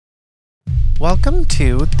Welcome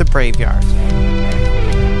to The Braveyard.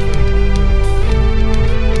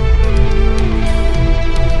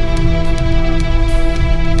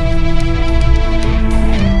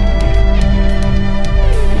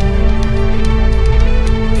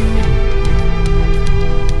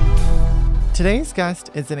 Today's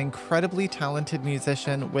guest is an incredibly talented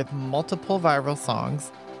musician with multiple viral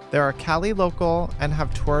songs. They are Cali local and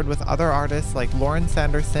have toured with other artists like Lauren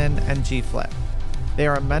Sanderson and G-Flip. They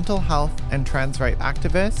are a mental health and trans rights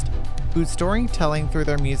activist whose storytelling through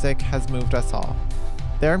their music has moved us all.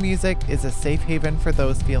 Their music is a safe haven for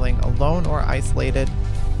those feeling alone or isolated,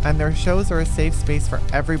 and their shows are a safe space for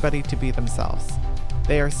everybody to be themselves.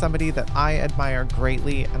 They are somebody that I admire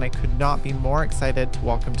greatly, and I could not be more excited to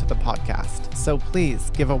welcome to the podcast. So please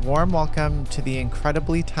give a warm welcome to the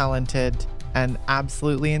incredibly talented and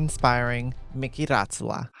absolutely inspiring Miki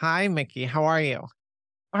Ratsula. Hi, Miki. How are you?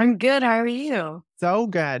 I'm good. How are you? So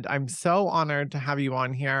good. I'm so honored to have you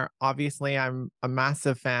on here. Obviously, I'm a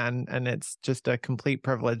massive fan, and it's just a complete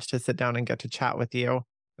privilege to sit down and get to chat with you.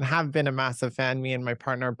 And have been a massive fan. Me and my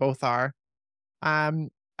partner both are. I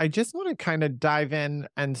just want to kind of dive in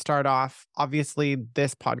and start off. Obviously,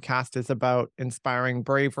 this podcast is about inspiring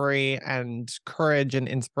bravery and courage and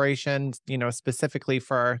inspiration, specifically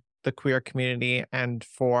for the queer community and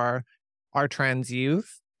for our trans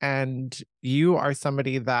youth. And you are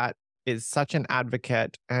somebody that is such an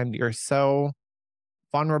advocate and you're so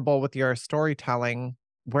vulnerable with your storytelling.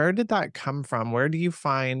 Where did that come from? Where do you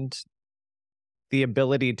find the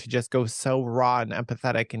ability to just go so raw and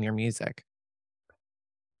empathetic in your music?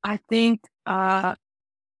 I think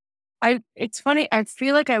it's funny. I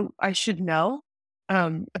feel like I should know.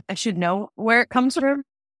 I should know where it comes from.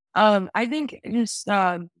 I think just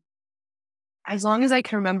as long as I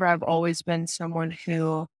can remember, I've always been someone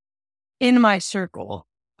who in my circle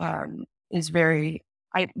is very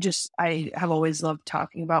I have always loved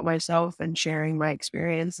talking about myself and sharing my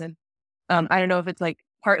experience. And I don't know if it's like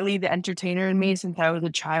partly the entertainer in me since I was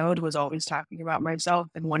a child was always talking about myself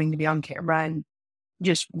and wanting to be on camera and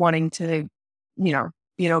just wanting to, be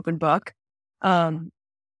an open book. But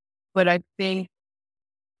I think,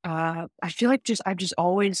 I feel like I've just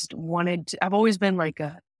always I've always been like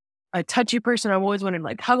a touchy person. I've always wanted to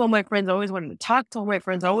like hug all my friends. I always wanted to talk to all my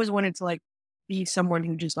friends. I always wanted to like be someone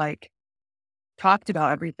who just like talked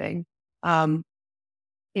about everything. And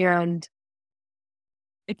it's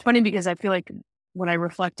funny because I feel like when I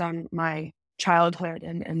reflect on my childhood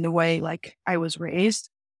and the way like I was raised,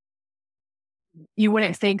 you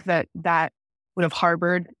wouldn't think that would have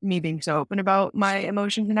harbored me being so open about my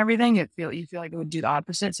emotions and everything. You feel like it would do the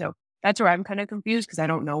opposite. So that's where I'm kind of confused because I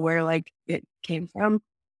don't know where like it came from.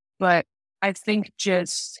 But I think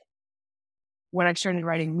just when I started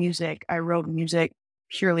writing music, I wrote music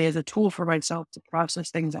purely as a tool for myself to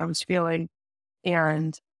process things I was feeling.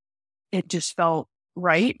 And it just felt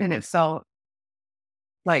right. And it felt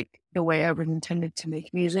like the way I was intended to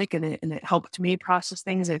make music, and it helped me process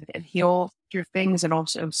things and heal through things and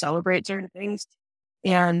also celebrate certain things.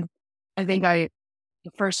 And I think the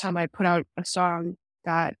first time I put out a song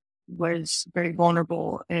that was very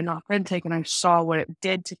vulnerable and authentic and I saw what it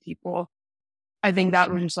did to people, I think that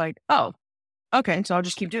was just like, oh, okay, so I'll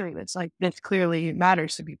just keep doing this. Like this clearly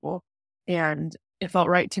matters to people. And it felt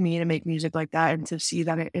right to me to make music like that and to see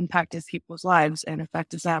that it impacted people's lives and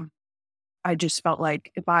affected them. I just felt like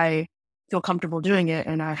if I feel comfortable doing it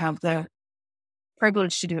and I have the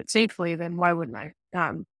privilege to do it safely, then why wouldn't I?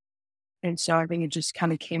 And so I think it just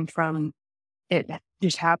kind of came from it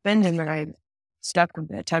just happened and then I stuck with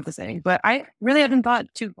it type of thing. But I really haven't thought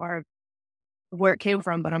too far of where it came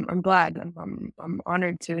from, but I'm glad. I'm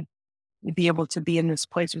honored to be able to be in this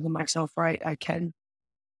place within myself where I can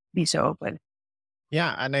be so open.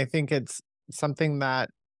 Yeah. And I think it's something that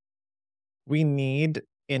we need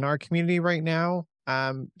in our community right now.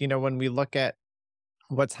 When we look at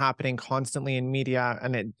what's happening constantly in media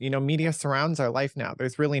and media surrounds our life now,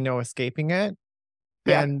 there's really no escaping it.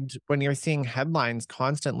 Yeah. And when you're seeing headlines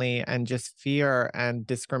constantly and just fear and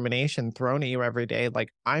discrimination thrown at you every day, like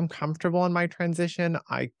I'm comfortable in my transition.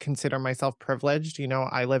 I consider myself privileged.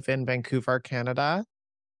 I live in Vancouver, Canada.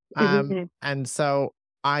 Mhm. And so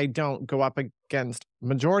I don't go up against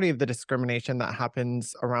majority of the discrimination that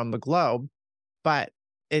happens around the globe, but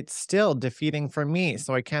it's still defeating for me.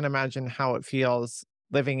 So I can't imagine how it feels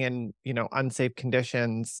living in, unsafe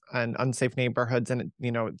conditions and unsafe neighborhoods. And,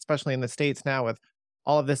 especially in the States now with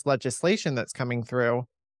all of this legislation that's coming through,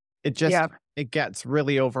 Yeah. it gets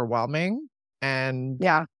really overwhelming. And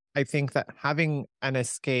Yeah. I think that having an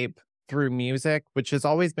escape through music, which has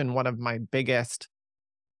always been one of my biggest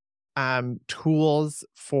tools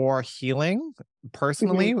for healing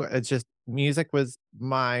personally, Mhm. it's just music was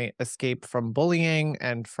my escape from bullying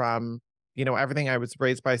and from, everything. I was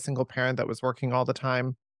raised by a single parent that was working all the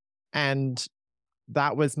time. And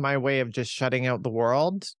that was my way of just shutting out the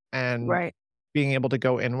world and Right. being able to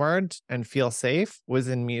go inward and feel safe was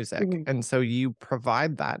in music. Mhm. And so you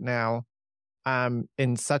provide that now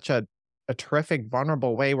in such a terrific,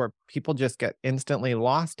 vulnerable way where people just get instantly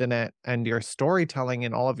lost in it. And your storytelling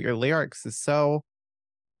in all of your lyrics is so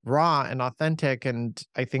raw and authentic. And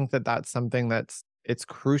I think that that's something it's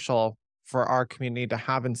crucial for our community to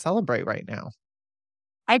have and celebrate right now.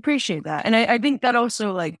 I appreciate that. And I think that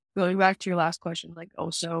also, like, going back to your last question, like,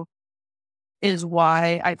 also is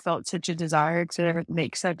why I felt such a desire to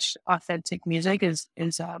make such authentic music is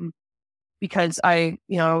because I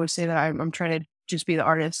always say that I'm trying to just be the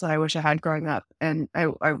artist that I wish I had growing up. And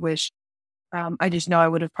I wish, I just know I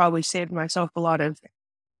would have probably saved myself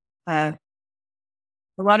uh,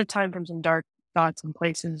 a lot of time from some dark thoughts and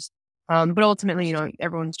places. But ultimately,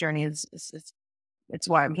 everyone's journey is it's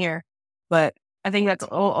why I'm here. But I think that's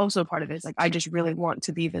also part of it. Is like, I just really want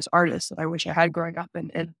to be this artist that I wish I had growing up,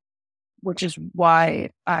 and which is why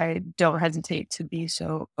I don't hesitate to be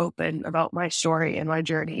so open about my story and my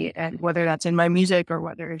journey, and whether that's in my music or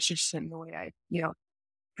whether it's just in the way I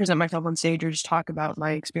present myself on stage or just talk about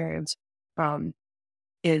my experience. Um,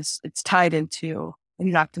 it's tied into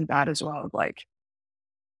exactly that as well. Like,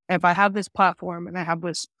 if I have this platform and I have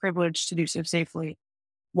this privilege to do so safely,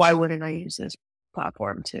 why wouldn't I use this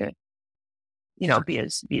platform to be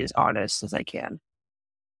as honest as I can?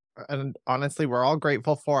 And honestly, we're all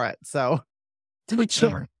grateful for it. So To be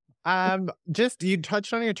sure. just you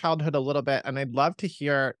touched on your childhood a little bit, and I'd love to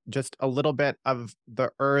hear just a little bit of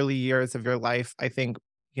the early years of your life. I think,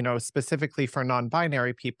 specifically for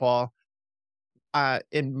non-binary people,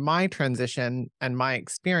 in my transition and my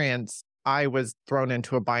experience, I was thrown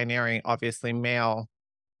into a binary, obviously male,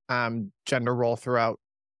 gender role throughout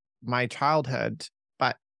my childhood.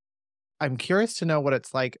 But I'm curious to know what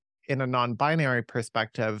it's like in a non-binary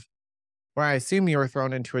perspective, where I assume you were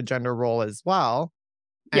thrown into a gender role as well.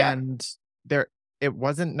 Yeah. And there it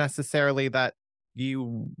wasn't necessarily that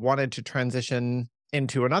you wanted to transition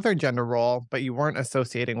into another gender role, but you weren't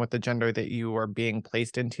associating with the gender that you were being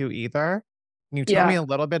placed into either. Can you tell me Yeah. a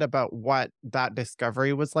little bit about what that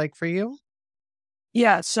discovery was like for you?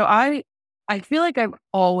 Yeah. So I feel like I've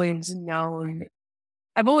always known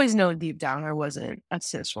deep down I wasn't a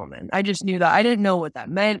cis woman. I just knew that. I didn't know what that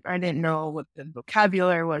meant. I didn't know what the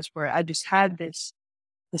vocabulary was for it. I just had this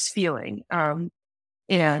feeling.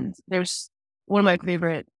 And there's one of my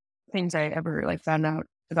favorite things I ever like found out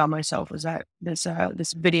about myself was that this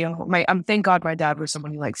video. Thank God my dad was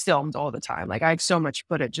someone who like filmed all the time. Like, I have so much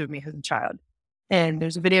footage of me as a child. And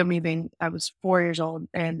there's a video of me I was 4 years old,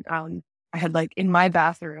 and I had, like, in my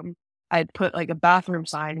bathroom, I'd put like a bathroom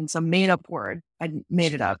sign and some made up word. I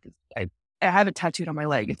made it up. I I have it tattooed on my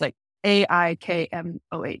leg. It's like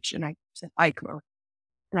AIKMOH, and I said Icmo.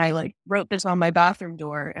 And I, like, wrote this on my bathroom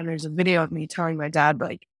door, and there's a video of me telling my dad,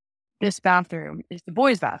 like, "This bathroom is the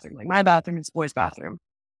boys' bathroom. Like, my bathroom is the boys' bathroom."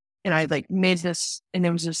 And I, like, made this, and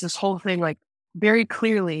there was just this whole thing, like, very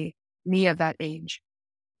clearly me at that age.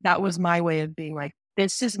 That was my way of being like,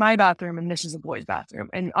 "This is my bathroom and this is a boys' bathroom."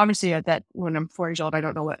 And obviously at that when I'm 4 years old, I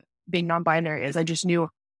don't know what being non-binary is. I just knew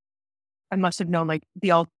I must have known, like,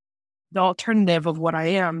 the alternative of what I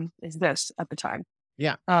am is this at the time.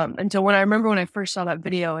 Yeah. And so when I remember when I first saw that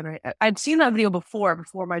video, and I'd seen that video before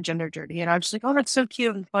my gender journey, and I was just like, "Oh, that's so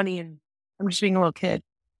cute and funny," and I'm just being a little kid.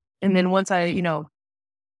 And then once I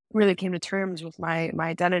really came to terms with my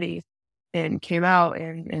identity and came out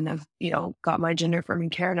and have got my gender affirming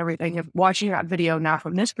care and everything, of watching that video now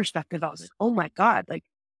from this perspective, I was like, "Oh my God, like,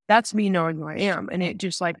 that's me knowing who I am." And it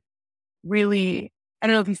just, like, really, I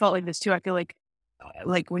don't know if you felt like this too. I feel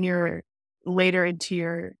like when you're later into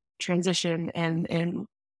your transition and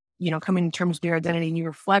coming to terms with your identity, and you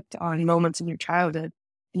reflect on moments in your childhood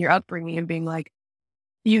and your upbringing and being like,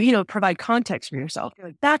 provide context for yourself. You're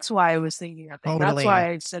like, "That's why I was thinking that thing. That's Totally. why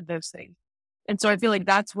I said those things." And so I feel like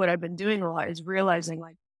that's what I've been doing a lot, is realizing,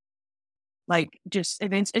 like, just,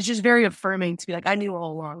 and it's just very affirming to be like, I knew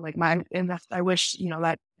all along, like, and that's, I wish,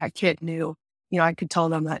 that kid knew, I could tell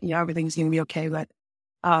them that, everything's going to be okay. But,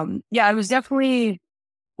 yeah, I was definitely,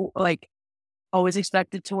 like, always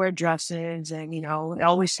expected to wear dresses, and,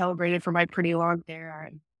 always celebrated for my pretty long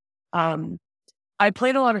hair. And, I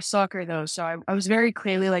played a lot of soccer though. So I was very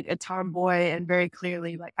clearly like a tomboy, and very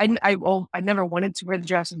clearly like, I never wanted to wear the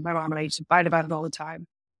dress with my mom, and I used to fight about it all the time.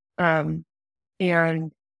 Um,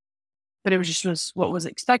 and but it was what was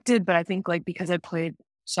expected. But I think, like, because I played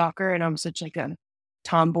soccer and I'm such like a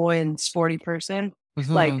tomboy and sporty person,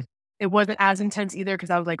 like, Mhm. it wasn't as intense either because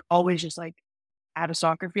I was like always just like at a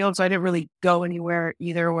soccer field. So I didn't really go anywhere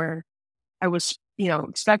either where I was,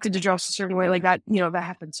 expected to dress a certain way like that. That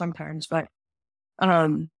happens sometimes. But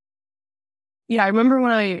um yeah, I remember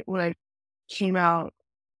when I came out.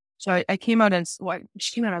 So I came out as well,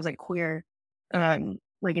 she came out as like queer,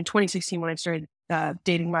 like in 2016 when I started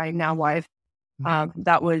dating my now wife. Mhm.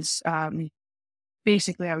 That was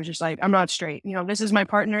basically I was just like, I'm not straight. This is my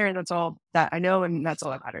partner, and that's all that I know, and that's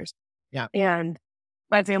all that matters. Yeah. And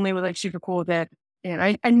my family was like super cool with it,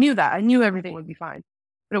 and I knew that I knew everything would be fine.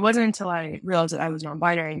 But it wasn't until I realized that I was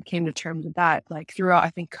non-binary and came to terms with that. Like throughout,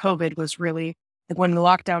 I think COVID was really like when the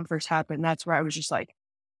lockdown first happened. That's where I was just like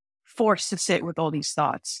forced to sit with all these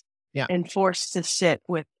thoughts Yeah. and forced to sit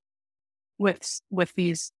with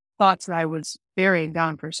these thoughts that I was burying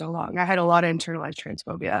down for so long. I had a lot of internalized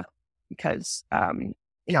transphobia because,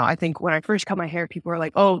 I think when I first cut my hair, people were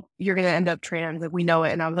like, "Oh, you're gonna end up trans," like we know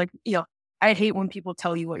it, and I was like, I hate when people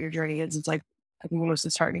tell you what your journey is. It's like I think the most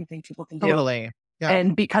disheartening thing people can do. Totally. Yeah.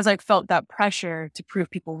 And because I felt that pressure to prove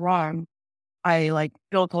people wrong, I like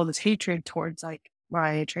built all this hatred towards like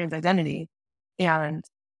my trans identity, and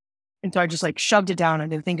and so I just like shoved it down and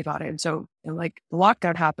didn't think about it. And so like the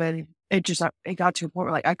lockdown happened, it got to a point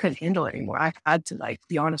where like I couldn't handle it anymore. I had to like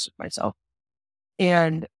be honest with myself.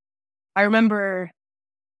 And I remember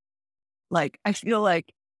like I feel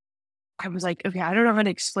like I was like, okay, I don't know how to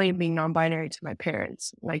explain being non-binary to my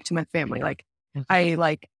parents, like to my family. Like Mhm. I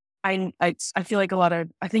like I feel like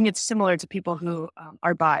I think it's similar to people who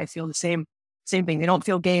are bi. Feel the same thing. They don't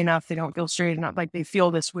feel gay enough. They don't feel straight enough. Like they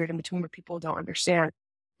feel this weird in between where people don't understand.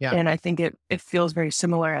 Yeah. And I think it feels very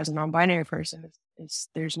similar as a non-binary person. Is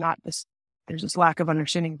there's this lack of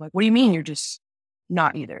understanding of like, what do you mean you're just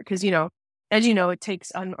not either? Because as you know, it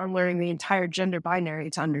takes unlearning the entire gender binary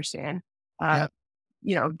to understand uh,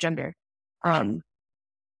 Yeah. gender. Um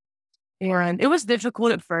and it was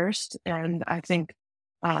difficult at first. And I think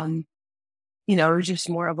it was just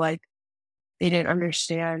more of like they didn't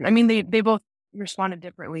understand. I mean, they both responded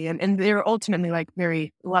differently and they were ultimately like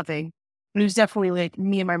very loving. But it was definitely like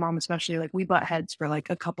me and my mom, especially, like we butt heads for like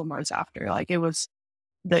a couple months after. Like it was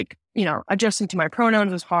like, adjusting to my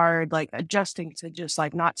pronouns was hard. Like adjusting to just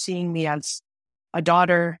like not seeing me as a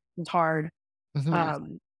daughter was hard. Mhm.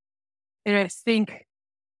 Um, and I think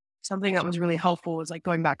something that was really helpful was like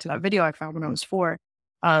going back to that video I found when I was 4.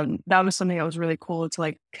 That was something that was really cool to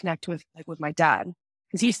like connect with my dad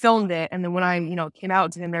because he filmed it. And then when I, came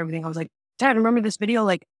out to him and everything, I was like, Dad, remember this video?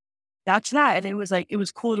 Like, that's that. And it was like, it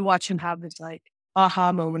was cool to watch him have this like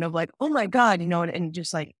aha moment of like, oh my God, and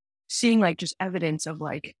just like seeing like just evidence of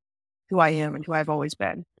like who I am and who I've always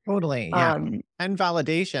been. Totally. Yeah. Um, And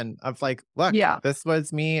validation of like, look, yeah, this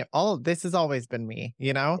was me. All this has always been me.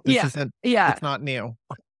 This yeah, isn't, yeah, it's not new.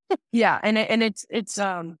 yeah. And it's,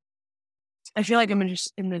 I feel like I'm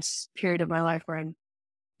just in this period of my life where I'm,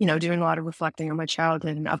 doing a lot of reflecting on my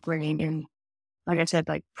childhood and upbringing. And like I said,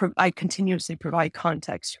 like I continuously provide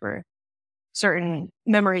context for certain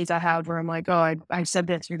memories I have where I'm like, oh, I said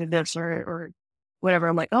this or did this or whatever.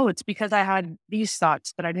 I'm like, oh, it's because I had these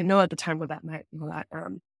thoughts, but I didn't know at the time what that meant and all that.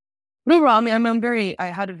 But overall, I mean, I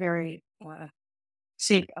had a very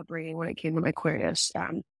safe upbringing when it came to my queerness.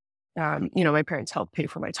 My parents helped pay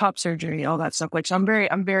for my top surgery, all that stuff. Like, so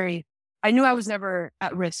I knew I was never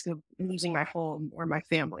at risk of losing my home or my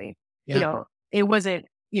family. Yeah. It wasn't,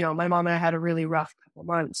 my mom and I had a really rough couple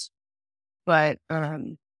months, but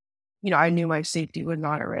I knew my safety was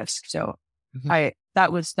not at risk. So Mhm.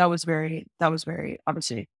 that was very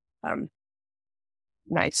obviously um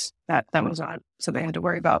nice. That was not something I had to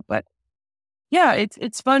worry about. But yeah,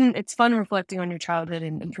 it's fun. It's fun reflecting on your childhood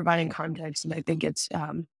and providing context. And I think it's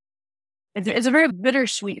a very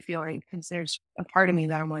bittersweet feeling because there's a part of me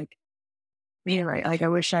that I'm like, man, right, like I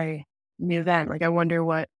wish I knew then. Like I wonder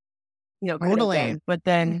what, could have Totally. been. But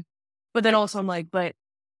then also I'm like, but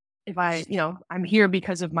if I'm here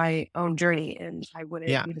because of my own journey and I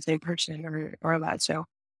wouldn't Yeah. be the same person or that. So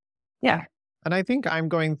yeah. And I think I'm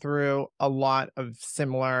going through a lot of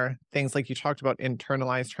similar things. Like you talked about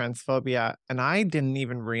internalized transphobia, and I didn't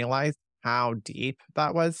even realize how deep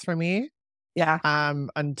that was for me. Yeah.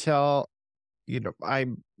 Until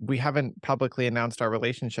we haven't publicly announced our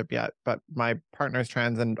relationship yet, but my partner's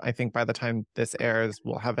trans, and I think by the time this airs,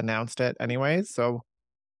 we'll have announced it anyways. So,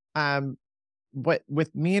 um, what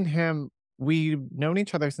with me and him, we've known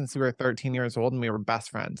each other since we were 13 years old, and we were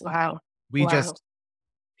best friends. Wow. We Wow. just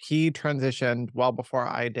He transitioned well before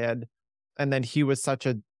I did, and then he was such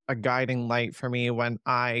a guiding light for me when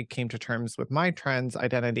I came to terms with my trans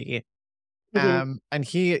identity. Mhm. And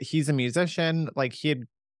he's a musician. Like he had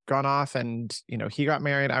gone off and, he got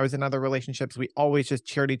married. I was in other relationships. We always just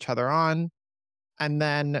cheered each other on. And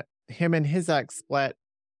then him and his ex split.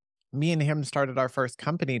 Me and him started our first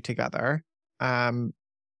company together. Um,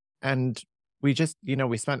 and we just,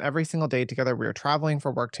 we spent every single day together. We were traveling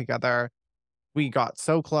for work together. We got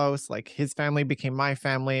so close. Like his family became my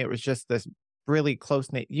family. It was just this really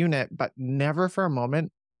close knit unit, but never for a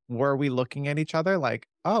moment were we looking at each other like,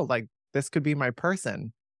 oh, like this could be my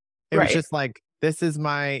person. It was Right. just like, this is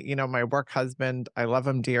my, my work husband. I love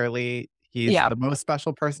him dearly. He's Yeah. the most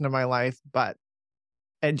special person in my life, but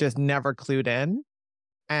it just never clued in.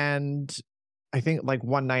 And I think like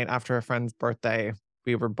one night after a friend's birthday,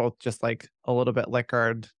 we were both just like a little bit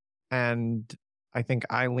liquored. And I think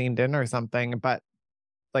I leaned in or something. But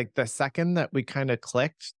like the second that we kind of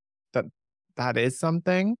clicked that that is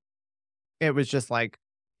something, it was just like,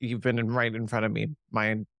 you've been right in front of me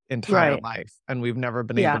my entire Right. life. And we've never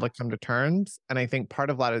been able Yeah. to come to terms. And I think part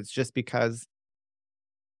of that is just because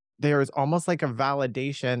there is almost like a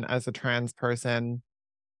validation as a trans person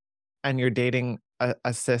and you're dating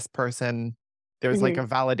a cis person. There's like Hmm. a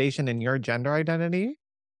validation in your gender identity.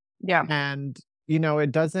 Yeah. And,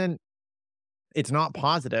 it doesn't, it's not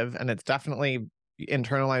positive and it's definitely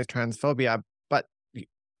internalized transphobia. But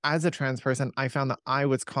as a trans person, I found that I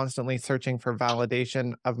was constantly searching for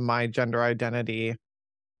validation of my gender identity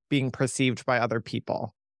being perceived by other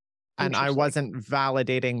people. And I Interesting. wasn't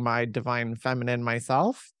validating my divine feminine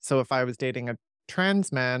myself. So if I was dating a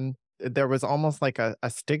trans man, there was almost like a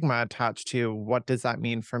stigma attached to what does that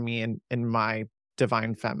mean for me in my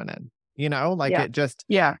divine feminine? Like Yeah. it just,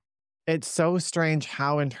 Yeah. it's so strange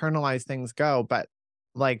how internalized things go. But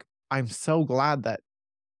like, I'm so glad that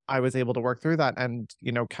I was able to work through that. And,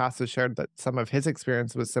 Cass has shared that some of his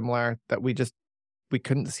experience was similar, that we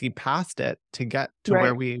couldn't see past it to get to where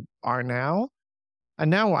Right. we are now. And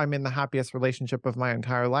now I'm in the happiest relationship of my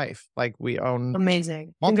entire life. Like we own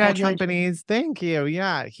Amazing. multiple Congratulations. companies. Thank you.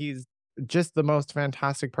 Yeah, he's just the most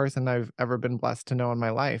fantastic person I've ever been blessed to know in my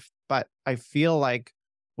life. But I feel like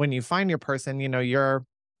when you find your person, you're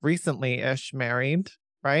recently-ish married,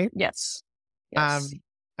 right? Yes. Yes. Um,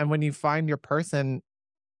 and when you find your person,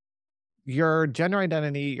 your gender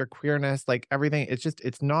identity, your queerness, like everything,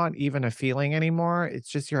 it's not even a feeling anymore. It's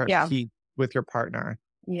just you're at Yeah. peace with your partner.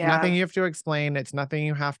 Yeah. Nothing you have to explain. It's nothing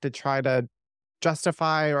you have to try to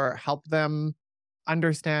justify or help them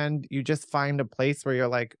understand. You just find a place where you're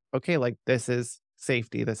like, okay, like this is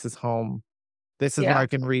safety. This is home. This is where Yeah. I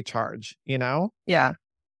can recharge, you know? Yeah. And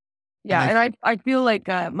Yeah. And I feel like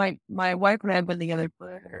my wife and I have been together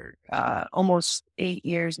for almost 8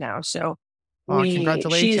 years now. So oh, she's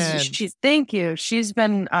congratulations. thank you. She's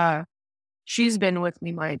been with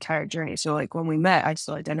me my entire journey. So like when we met, I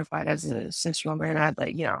still identified as a cis woman and I had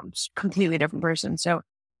like, completely different person. So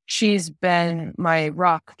she's been my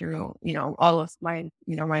rock through, all of my,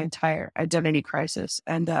 my entire identity crisis.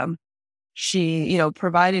 And she,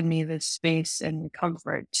 provided me this space and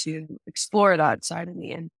comfort to explore that side of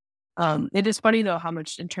me. And it is funny though how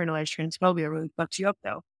much internalized transphobia really fucks you up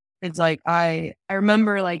though. It's like I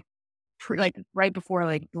remember like like right before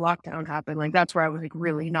like the lockdown happened, like that's where I was like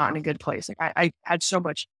really not in a good place. Like I had so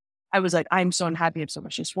much, I was like, I'm so unhappy, I have so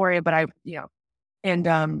much dysphoria, but and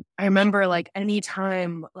I remember like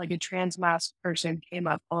anytime like a trans masked person came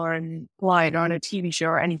up on line on a TV show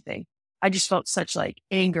or anything, I just felt such like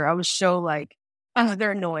anger. I was so like, oh,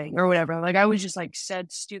 they're annoying or whatever. Like I was just like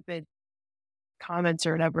said stupid comments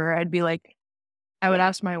or whatever. I'd be like, I would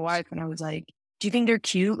ask my wife and I was like, do you think they're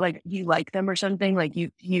cute? Like, do you like them or something? Like and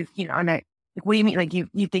I, like, what do you mean? Like, you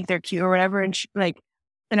think they're cute or whatever? And she, like,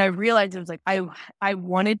 and I realized it was like, I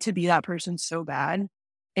wanted to be that person so bad.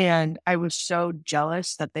 And I was so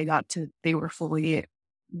jealous that they were fully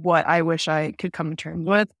what I wish I could come to terms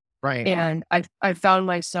with. Right. And I found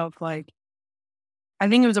myself like, I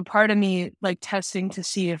think it was a part of me like testing to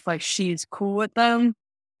see if like she's cool with them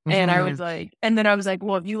and I was Hmm. like, and then I was like,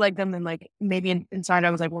 well, if you like them, then like maybe inside I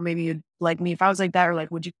was like, well, maybe you'd like me if I was like that, or like,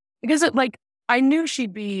 would you? Because like I knew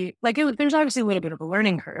she'd be like, there's obviously a little bit of a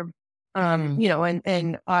learning curve, Hmm.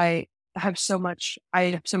 and I have so much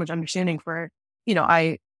understanding for,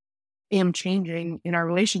 I am changing in our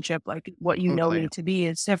relationship. Like what you know Totally. me to be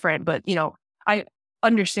is different, but I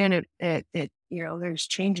understand there's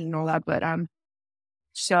change and all that, but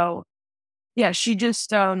so yeah, she just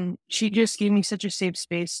gave me such a safe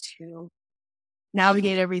space to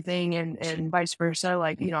navigate everything and vice versa.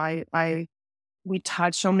 Like, we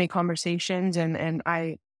had so many conversations and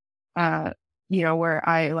I, where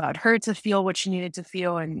I allowed her to feel what she needed to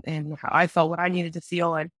feel and how I felt what I needed to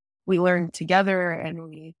feel. And we learned together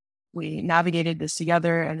and we navigated this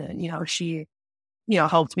together. And then, she,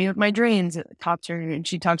 helped me with my drains, talked to her, and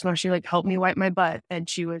she talks about, she like helped me wipe my butt. And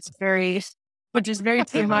she was very, which is very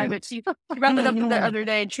TMI, but she brought that up the other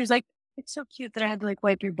day, and she was like, it's so cute that I had to like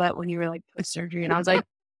wipe your butt when you were like post surgery. And I was like,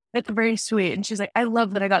 that's very sweet. And she's like, I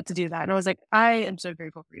love that I got to do that. And I was like, I am so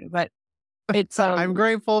grateful for you. But it's I'm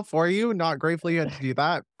grateful for you, not grateful you had to do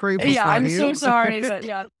that. Grateful yeah, for I'm so you. sorry, but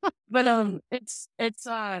yeah. But it's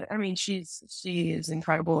I mean, she is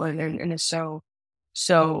incredible, and is so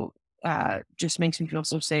just makes me feel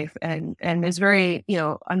so safe, and is very,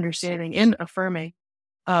 understanding and affirming.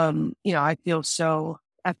 I feel so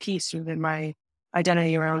at peace within my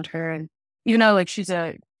identity around her. And even though like she's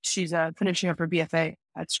finishing up her BFA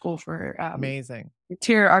at school for Amazing.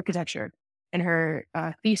 interior architecture, and her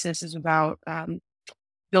thesis is about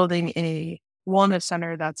building a wellness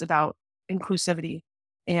center that's about inclusivity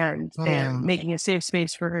and Oh, making a safe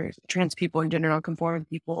space for trans people and gender nonconforming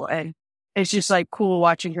people. And it's just like cool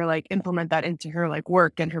watching her like implement that into her like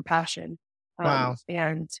work and her passion. wow.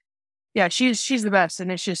 And yeah, she's the best.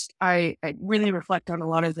 And it's just I really reflect on a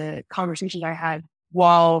lot of the conversations I had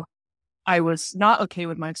while I was not okay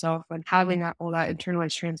with myself and having all that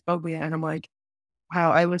internalized transphobia. And I'm like,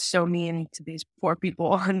 wow, I was so mean to these poor people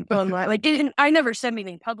on online. Like, and I never said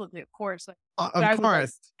anything publicly, of course. Like, but Of I would like,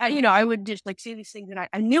 course. I would just like say these things, and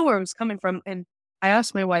I knew where it was coming from. And I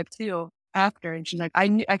asked my wife too after, and she's like,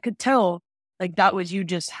 I could tell like that was you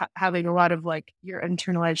just having a lot of like your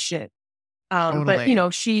internalized shit. But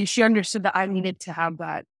Totally. she understood that I needed to have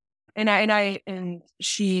that, and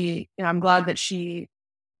she, I'm glad that she,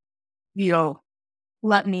 you know,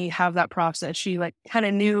 let me have that process. She like kind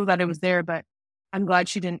of knew that it was there, but I'm glad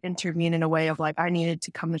she didn't intervene in a way of like I needed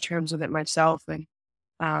to come to terms with it myself. And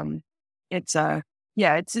um it's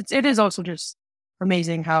yeah, it is also just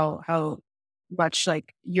amazing how much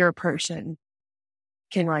like your person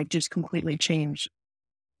can like just completely change,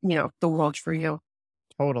 the world for you.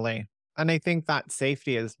 Totally. And I think that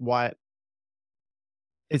safety is what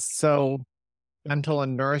is so gentle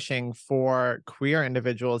and nourishing for queer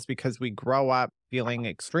individuals because we grow up feeling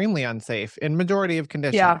extremely unsafe in majority of Yeah,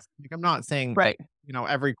 conditions. Like I'm not saying, right.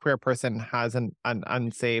 every queer person has an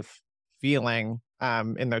unsafe feeling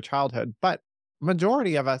in their childhood, but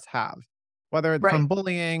majority of us have, whether it's Right. from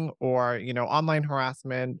bullying or, online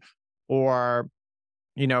harassment or,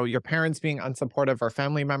 your parents being unsupportive or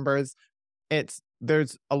family members.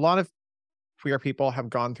 There's a lot of queer people have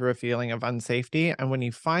gone through a feeling of unsafety. And when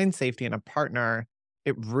you find safety in a partner,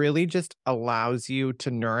 it really just allows you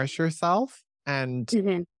to nourish yourself and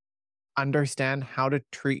Mhm. understand how to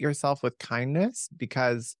treat yourself with kindness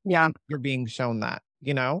because Yeah. you're being shown that.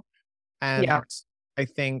 Yeah. And I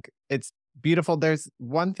think it's beautiful. There's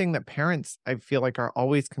one thing that parents, I feel like, are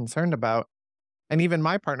always concerned about. And even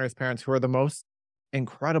my partner's parents, who are the most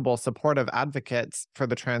incredible supportive advocates for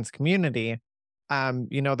the trans community,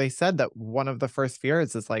 they said that one of the first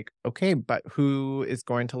fears is like, okay, but who is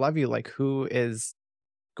going to love you? Like, who is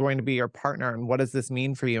going to be your partner? And what does this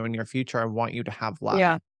mean for you in your future? I want you to have love.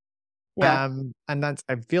 Yeah. Yeah. And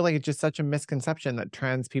I feel like it's just such a misconception that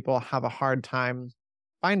trans people have a hard time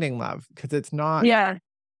finding love because it's not, Yeah.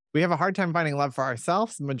 we have a hard time finding love for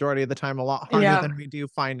ourselves the majority of the time, a lot harder Yeah. than we do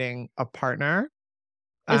finding a partner.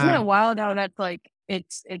 Isn't it Um, wild how that's like it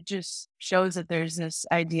just shows that there's this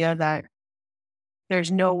idea that there's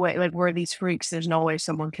no way, like, we're these freaks, there's no way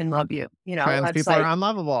someone can love you, Trans That's people are like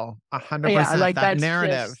unlovable, yeah, 100%, like, that that's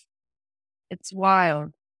narrative. just it's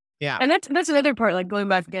wild. Yeah, And that's another part, like, going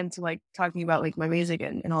back again to, like, talking about, like, my music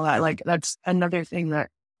and all that, like, that's another thing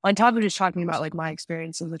that on top of just talking about, like, my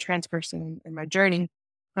experience as a trans person and my journey,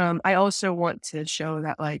 I also want to show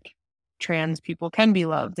that, like, trans people can be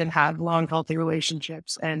loved and have long, healthy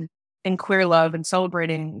relationships and queer love and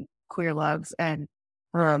celebrating queer loves.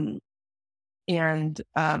 Um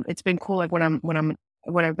it's been cool, like, when I've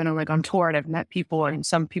been, like, on tour and I've met people and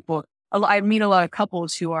some people I meet a lot of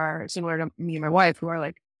couples who are similar to me and my wife, who are,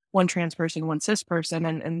 like, one trans person, one cis person,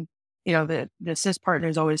 and, the cis partner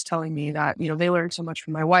is always telling me that, they learn so much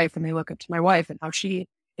from my wife, and they look up to my wife and how she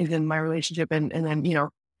is in my relationship, and then,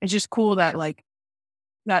 it's just cool that, like,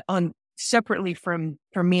 that on separately from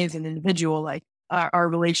me as an individual, like, our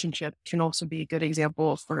relationship can also be a good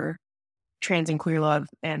example for trans and queer love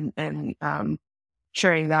and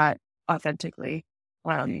sharing that authentically.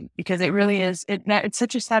 Because it really is it's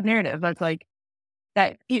such a sad narrative. That's like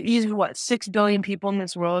that you what 6 billion people in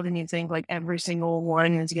this world, and you think like every single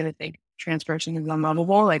one is gonna think trans person is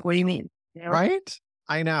unlovable. Like, what do you mean? You know? right?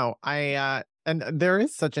 I know. And there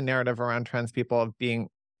is such a narrative around trans people of being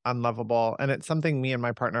unlovable, and it's something me and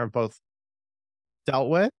my partner have both dealt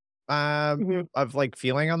with, Mhm. of, like,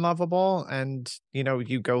 feeling unlovable, and,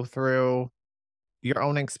 you go through your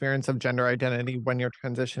own experience of gender identity when you're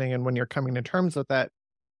transitioning and when you're coming to terms with it,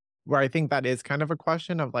 where I think that is kind of a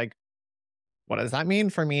question of like, what does that mean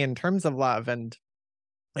for me in terms of love? And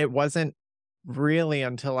it wasn't really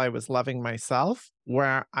until I was loving myself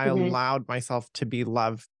where I Hmm. allowed myself to be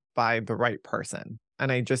loved by the right person.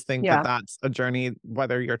 And I just think that Yeah. that's a journey,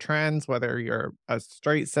 whether you're trans, whether you're a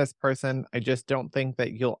straight cis person, I just don't think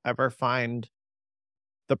that you'll ever find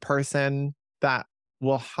the person that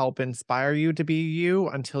will help inspire you to be you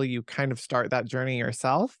until you kind of start that journey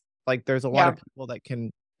yourself. Like there's a lot Yeah. of people that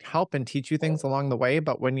can help and teach you things along the way,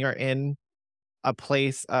 but when you're in a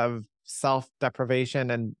place of self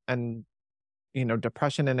deprivation and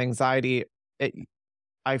depression and anxiety, it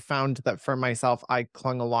I found that for myself, I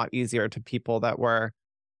clung a lot easier to people that were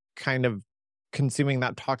kind of consuming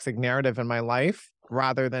that toxic narrative in my life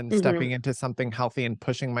rather than Hmm. stepping into something healthy and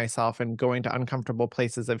pushing myself and going to uncomfortable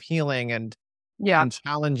places of healing Yeah. and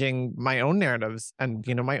challenging my own narratives and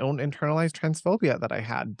my own internalized transphobia that I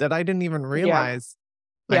had that I didn't even Yeah. realize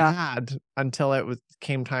I Yeah. had until it was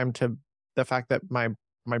came time to the fact that my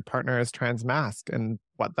partner is trans masked and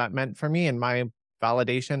what that meant for me and my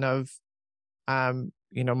validation of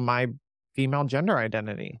my female gender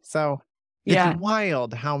identity. So it's Yeah.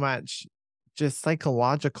 wild how much just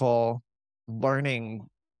psychological learning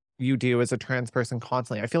you do as a trans person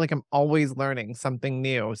constantly. I feel like I'm always learning something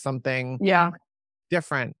new, something Yeah.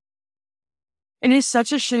 different. It is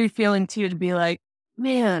such a shitty feeling too to be like,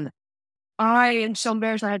 man, I am so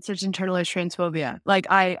embarrassed I had such internalized transphobia. Like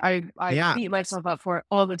I Yeah. beat myself up for it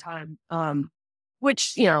all the time.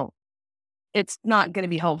 Which, it's not gonna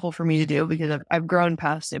be helpful for me to do because I've grown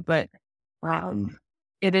past it. But um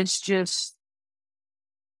it is just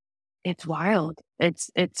it's wild. It's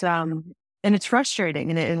and it's frustrating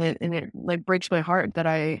and it like breaks my heart that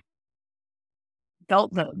I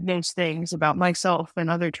felt those things about myself and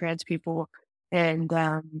other trans people. And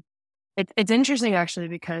it's interesting actually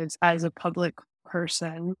because as a public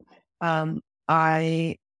person,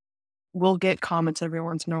 I will get comments every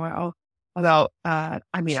once in a while about I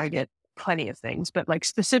mean I get plenty of things, but like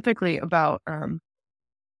specifically about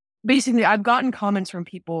basically I've gotten comments from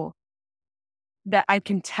people that I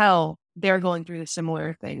can tell they're going through the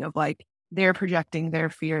similar thing of like they're projecting their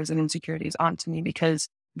fears and insecurities onto me because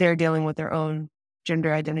they're dealing with their own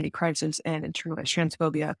gender identity crisis and internalized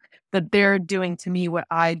transphobia, that they're doing to me what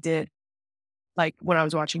I did like when I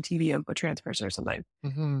was watching TV of a trans person or something.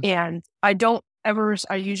 Mhm. And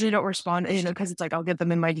I usually don't respond, because it's like I'll get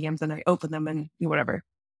them in my DMs and I open them and whatever.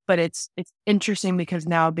 But it's interesting because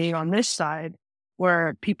now being on this side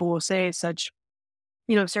where people will say such,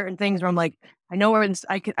 certain things where I'm like, I know where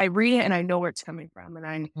I read it and I know where it's coming from.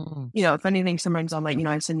 And Mhm. if anything, sometimes I'm like,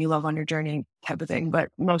 I send you love on your journey type of thing. But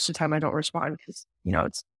most of the time I don't respond because,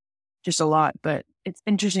 it's just a lot. But it's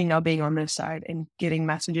interesting now being on this side and getting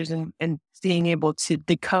messages and being able to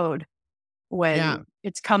decode Yeah. when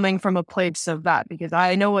it's coming from a place of that, because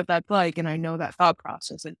I know what that's like and I know that thought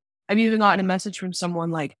process. And I've even gotten a message from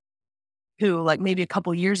someone like who like maybe a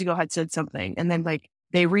couple years ago had said something and then like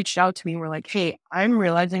they reached out to me and were like, hey, I'm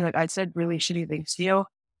realizing like I said really shitty things to you.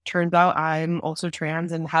 Turns out I'm also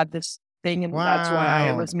trans and had this thing and that's why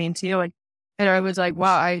I Wow. was mean to you. And I was like,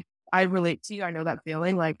 wow, I relate to you. I know that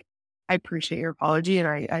feeling. Like I appreciate your apology and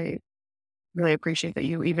I really appreciate that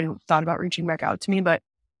you even thought about reaching back out to me. But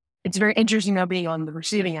it's very interesting now being on the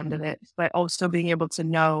receiving end of it, but also being able to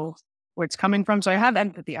know where it's coming from. So I have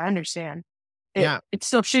empathy. I understand. Yeah. It's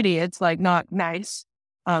still shitty. It's like not nice.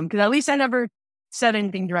 Because at least I never said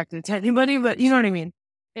anything directly to anybody, but you know what I mean?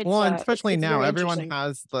 Well, and especially It's now, very everyone interesting.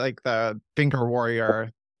 has like the finger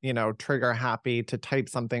warrior, trigger happy to type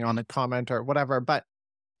something on a comment or whatever. But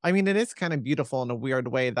I mean, it is kind of beautiful in a weird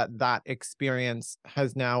way that that experience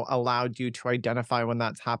has now allowed you to identify when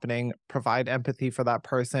that's happening, provide empathy for that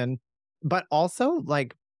person, but also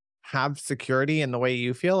like have security in the way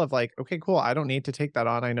you feel of like, okay, cool. I don't need to take that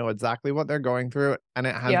on. I know exactly what they're going through and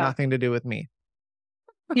it has Yeah. nothing to do with me.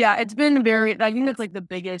 Yeah. It's been very, I think that's like the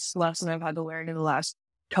biggest lesson I've had to learn in the last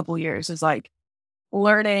couple years is like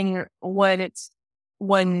learning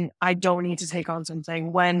when I don't need to take on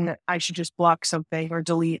something, when I should just block something or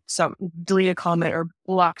delete a comment or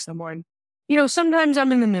block someone. Sometimes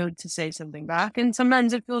I'm in the mood to say something back and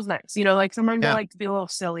sometimes it feels nice. Like sometimes I Yeah, like to be a little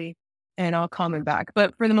silly and I'll comment back.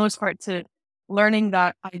 But for the most part to learning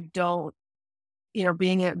that I don't,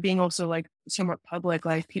 being also like somewhat public,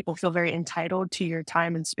 like people feel very entitled to your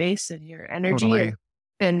time and space and your energy. And totally.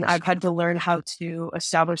 and I've had to learn how to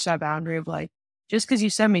establish that boundary of like, just because you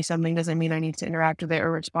send me something doesn't mean I need to interact with it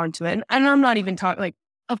or respond to it. And I'm not even talking like,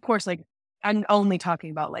 of course, like I'm only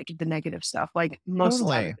talking about like the negative stuff. Like most of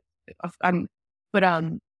the time, Totally. I'm, but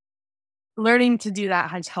learning to do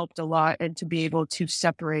that has helped a lot, and to be able to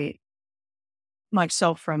separate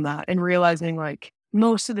myself from that and realizing like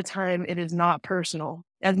most of the time it is not personal.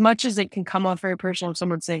 As much as it can come off very personal, if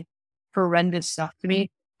someone say horrendous stuff to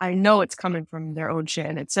me, I know it's coming from their own shit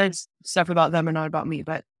and it says stuff about them and not about me.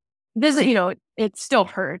 But this, it still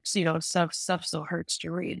hurts, stuff still hurts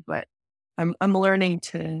to read, but I'm learning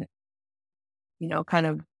to, kind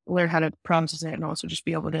of learn how to process it and also just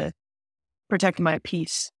be able to protect my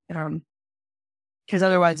peace. Because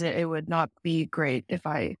otherwise it would not be great if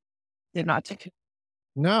I did not take it.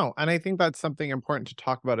 No, and I think that's something important to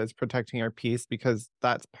talk about is protecting our peace because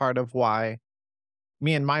that's part of why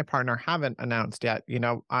me and my partner haven't announced yet.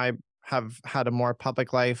 I have had a more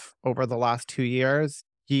public life over the last 2 years.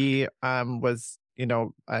 He was, in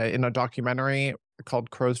a documentary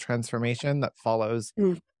called Crow's Transformation that follows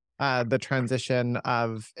Mm. the transition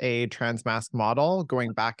of a trans mask model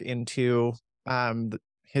going back into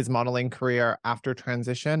his modeling career after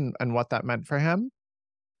transition and what that meant for him.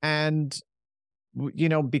 And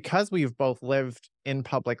because we've both lived in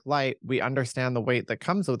public light, we understand the weight that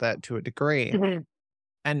comes with it to a degree. Mhm.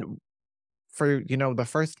 And for, the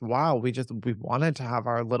first while, we wanted to have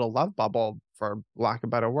our little love bubble, for lack of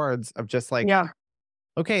better words, of just like, Yeah.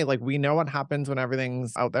 okay, like we know what happens when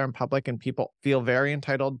everything's out there in public and people feel very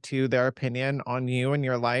entitled to their opinion on you and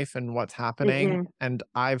your life and what's happening. Mhm. And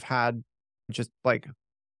I've had just like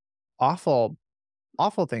awful,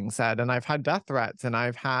 awful things said, and I've had death threats, and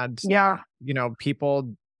I've had, Yeah.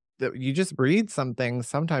 people that you just read some things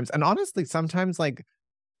sometimes. And honestly, sometimes like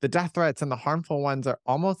the death threats and the harmful ones are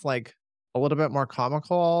almost like a little bit more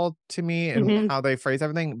comical to me and Mhm. how they phrase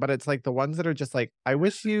everything. But it's like the ones that are just like, I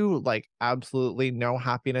wish you like absolutely no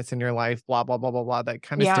happiness in your life, blah, blah, blah, blah, blah, that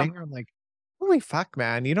kind of Yeah. stinger. I'm like, holy fuck,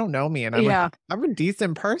 man, you don't know me. And I'm like, Yeah. I'm a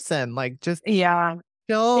decent person. Like, just Yeah.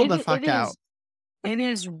 chill the It fuck out. is it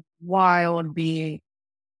is wild being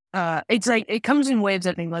it's like it comes in waves,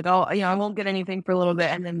 I think, like, oh, I won't get anything for a little bit,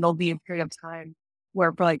 and then there'll be a period of time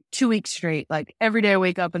where for like 2 weeks straight, like every day I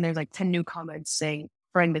wake up and there's like 10 new comments saying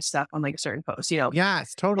horrendous stuff on like a certain post.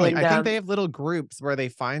 Yes, totally. And I think they have little groups where they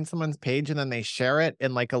find someone's page and then they share it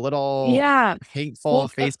in like a little yeah. hateful Well,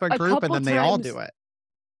 Facebook a group and couple then they all do times it.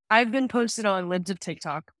 I've been posted on Libs of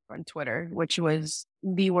TikTok on Twitter, which was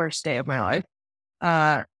the worst day of my life.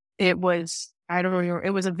 Uh, it was, I don't remember,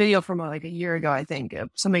 it was a video from like a year ago, I think, of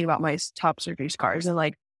something about my top surgery scars. And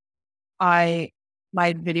like, I,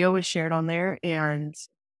 my video was shared on there and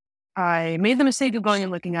I made the mistake of going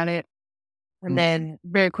and looking at it. And Mm, then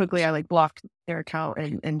very quickly, I like blocked their account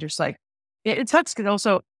and just like, it sucks because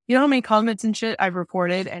also, how many comments and shit I've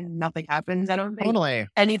reported and nothing happens. I don't think totally.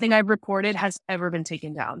 anything I've reported has ever been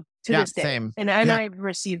taken down to Yeah, this day. same. And Yeah. I've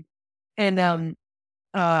received, and,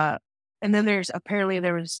 uh, and then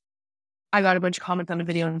I got a bunch of comments on the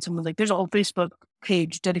video and someone's like, there's a whole Facebook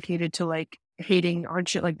page dedicated to like hating on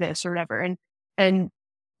shit like this or whatever. And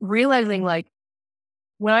realizing like,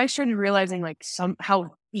 when I started realizing like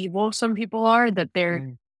how evil some people are, that they're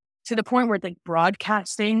Mm, to the point where it's like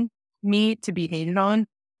broadcasting me to be hated on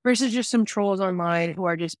versus just some trolls online who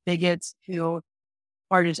are just bigots, who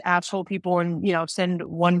are just asshole people and, send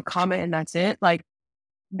one comment and that's it. Like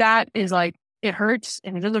that is like, it hurts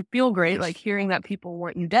and it doesn't feel great. Like hearing that people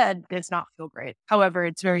want you dead does not feel great. However,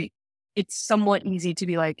 it's somewhat easy to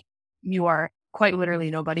be like, you are quite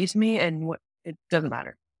literally nobody to me and it doesn't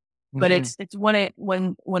matter. But mm-mm. it's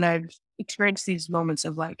when I've experienced these moments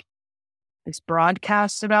of like this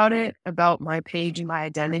broadcast about my page and my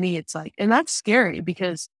identity, it's like, and that's scary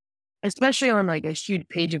because especially on like a huge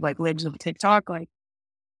page of like libs of TikTok, like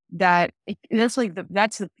that's like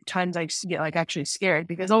that's the times I get like actually scared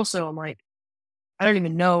because also I'm like, I don't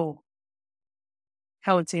even know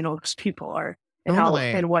how insane all those people are and how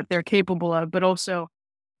Totally. and what they're capable of, but also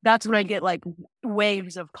that's when I get like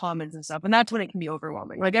waves of comments and stuff, and that's when it can be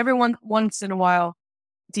overwhelming. Like everyone once in a while,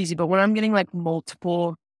 it's easy, but when I'm getting like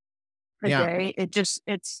multiple a Yeah. day,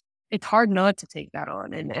 it's hard not to take that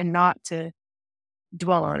on and not to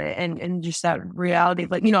dwell on it and just that reality.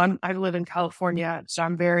 Like I live in California, so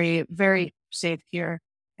I'm very very safe here,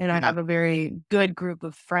 and I Yeah. have a very good group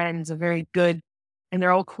of friends, a very good, and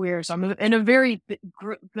they're all queer, so I'm in a very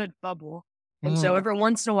good bubble. And so Mm, every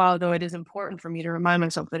once in a while, though, it is important for me to remind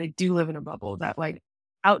myself that I do live in a bubble. That like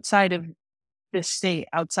outside of this state,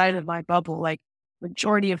 outside of my bubble, like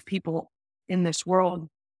majority of people in this world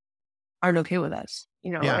aren't okay with us,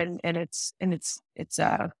 yeah. and it's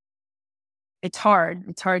hard.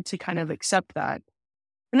 It's hard to kind of accept that.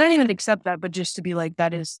 And not even accept that, but just to be like,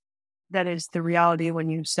 that is the reality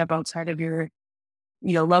when you step outside of your,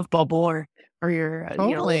 love bubble or your,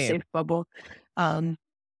 little Totally. safe bubble. Um,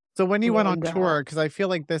 So when you went on And tour, because I feel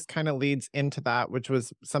like this kind of leads into that, which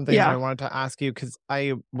was something that I yeah. wanted to ask you, because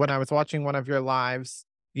when I was watching one of your lives,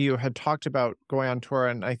 you had talked about going on tour,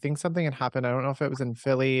 and I think something had happened. I don't know if it was in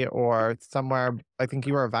Philly or somewhere. I think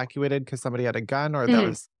you were evacuated because somebody had a gun, or there Mhm.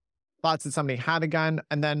 was thoughts that somebody had a gun.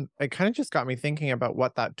 And then it kind of just got me thinking about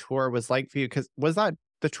what that tour was like for you. Because was that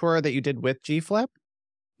the tour that you did with G Flip?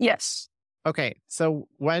 Yes. Okay, so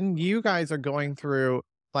when you guys are going through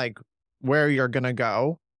like where you're gonna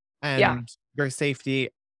go Yeah. and your safety,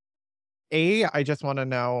 I just want to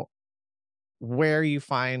know where you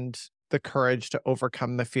find the courage to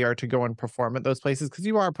overcome the fear to go and perform at those places because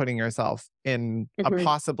you are putting yourself in a Mhm.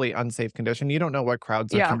 possibly unsafe condition. You don't know what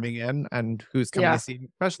crowds are Yeah. coming in and who's coming to Yeah. see you,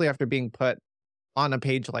 especially after being put on a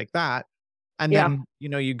page like that. And Yeah. then,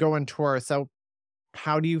 you go and tour. So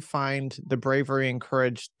how do you find the bravery and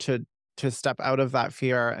courage to step out of that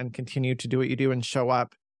fear and continue to do what you do and show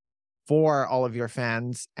up for all of your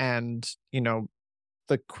fans and,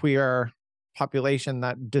 the queer population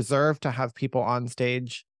that deserve to have people on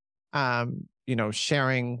stage,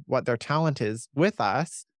 sharing what their talent is with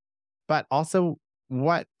us, but also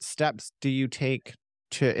what steps do you take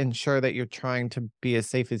to ensure that you're trying to be as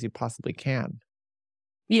safe as you possibly can?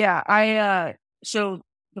 Yeah. So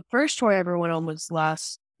the first tour I ever went on was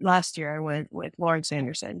last year. I went with Lawrence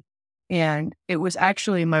Anderson. And it was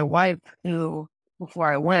actually my wife who,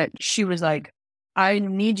 before I went, she was like, I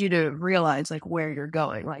need you to realize like where you're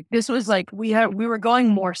going. Like this was like we were going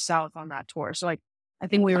more south on that tour. So like I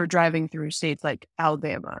think we were driving through states like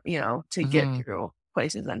Alabama, to get Mhm. through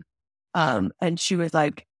places. And she was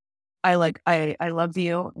like, I love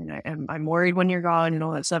you and I'm worried when you're gone and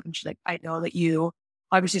all that stuff. And she's like, I know that you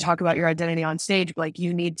obviously talk about your identity on stage, but like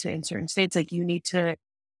you need to in certain states, like you need to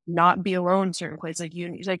not be alone in certain places.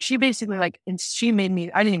 Like she basically like, and she made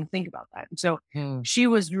me, I didn't even think about that. And so Mm, she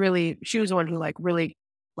was the one who like really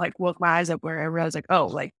like woke my eyes up where I realized like, oh,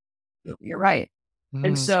 like you're right.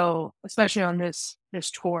 And mhm. so especially on this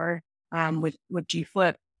tour, with G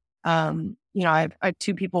Flip, I have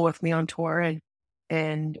two people with me on tour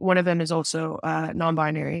and one of them is also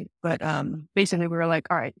non-binary. But basically we were like,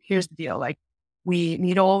 all right, here's the deal. Like we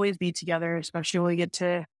need to always be together, especially when we get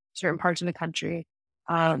to certain parts of the country.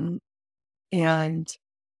 Um, and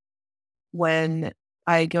when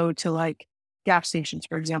I go to like gas stations,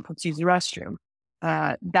 for example, to use the restroom,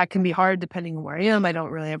 that can be hard depending on where I am. I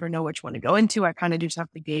don't really ever know which one to go into. I kind of just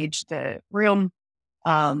have to gauge the room.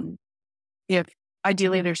 Um, if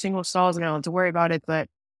ideally they're single stalls, I don't have to worry about it. But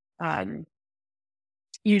um,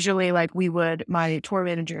 usually, like my tour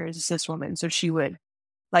manager is a cis woman, so she would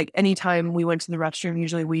like anytime we went to the restroom,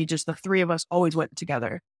 usually the three of us always went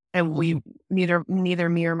together, and we neither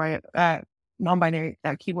me or my non-binary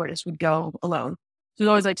keyboardist would go alone. So there's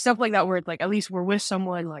always like stuff like that where it's like at least we're with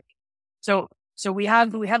someone. Like so we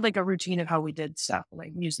had like a routine of how we did stuff,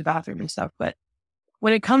 like use the bathroom and stuff. But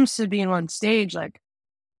when it comes to being on stage, like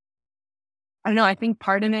I don't know. I think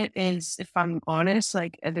part of it is, if I'm honest,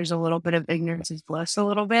 like there's a little bit of ignorance is bliss. A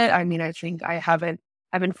little bit. I mean, I think I've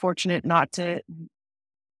been fortunate not to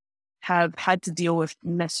have had to deal with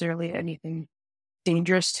necessarily anything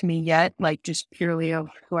dangerous to me yet, like just purely of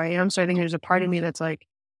who I am. So I think there's a part of me that's like,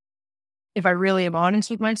 if I really am honest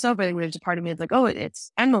with myself, I think there's a part of me that's like, oh,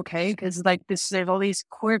 I'm okay because like there's all these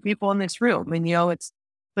queer people in this room, and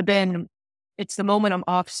but then it's the moment I'm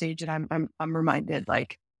off stage that I'm reminded,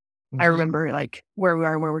 like I Mhm. remember like where we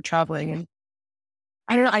are, where we're traveling, and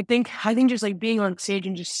I don't know. I think just like being on stage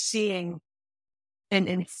and just seeing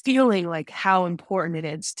and feeling like how important it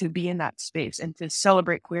is to be in that space and to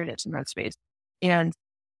celebrate queerness in that space. And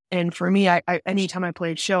and for me, anytime I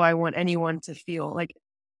play a show, I want anyone to feel like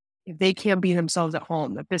if they can't be themselves at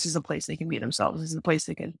home, that this is a place they can be themselves. This is a place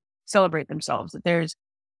they can celebrate themselves. That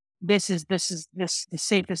this the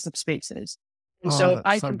safest of spaces. And Oh, so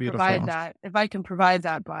that's so beautiful. if I can provide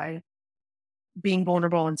that by being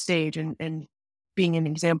vulnerable on stage and being an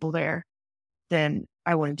example there, then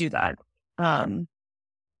I want to do that. Um,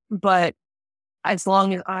 but as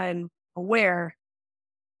long as I'm aware,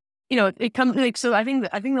 it comes like so. I think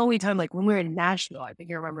the only time like when we were in Nashville, I think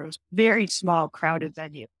I remember it was very small, crowded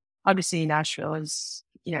venue. Obviously, Nashville is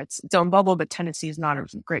it's its own bubble, but Tennessee is not a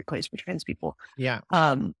great place for trans people. Yeah.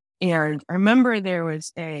 And I remember there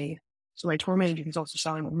was so my tour manager who's also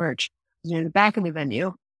selling the merch was in the back of the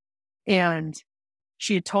venue, and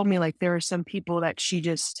she had told me like there were some people that she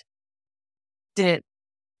just didn't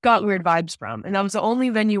got weird vibes from. And that was the only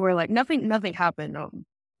venue where like nothing happened.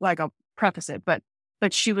 Like I'll preface it, but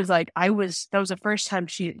she was like, that was the first time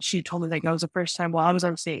she told me like that was the first time while I was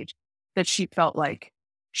on stage that she felt like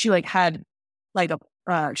she like had like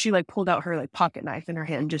she like pulled out her like pocket knife in her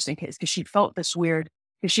hand just in case because she felt this weird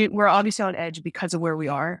because we're obviously on edge because of where we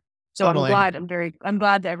are. So Totally. I'm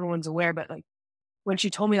glad that everyone's aware. But like when she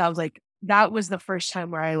told me that, I was like, that was the first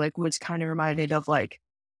time where I like was kind of reminded of like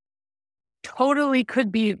totally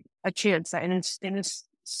could be a chance that in a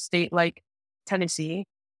state like Tennessee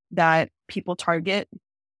that people target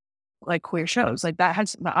like queer shows like that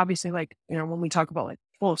has obviously like when we talk about like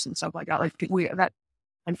wolves and stuff like that like we that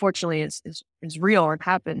unfortunately is real or it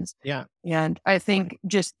happens. Yeah. And I think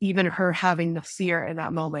just even her having the fear in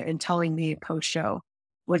that moment and telling me post show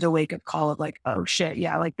was a wake up call of like, oh shit,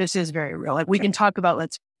 yeah, like this is very real. Like we can talk about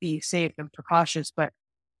let's be safe and precautious, but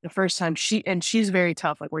the first time she's very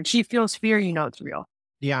tough. Like when she feels fear, it's real.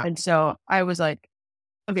 Yeah. And so I was like,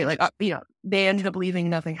 okay, like they ended up leaving,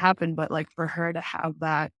 nothing happened, but like for her to have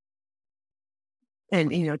that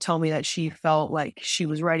and tell me that she felt like she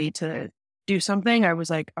was ready to do something, I was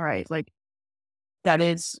like, all right, like that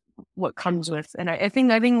is what comes with. And I think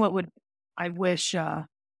what would I wish I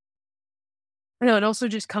know it also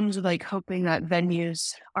just comes with like hoping that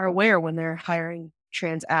venues are aware when they're hiring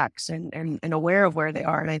trans acts and aware of where they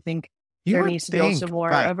are. And I think You there would needs to be also think, more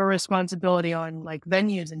but of a responsibility on like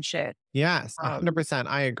venues and shit. yes, Um 100%.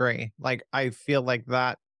 I agree. Like, I feel like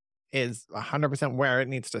that is 100% where it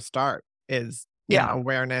needs to start is in yeah,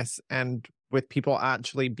 awareness and with people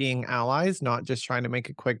actually being allies, not just trying to make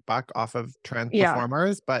a quick buck off of trans yeah,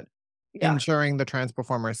 performers, but yeah, ensuring the trans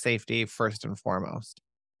performer's safety first and foremost.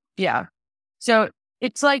 yeah. So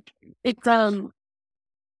it's like it's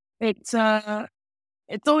it's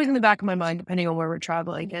it's always in the back of my mind depending on where we're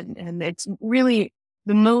traveling and it's really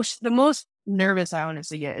the most nervous I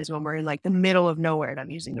honestly get is when we're in like the middle of nowhere and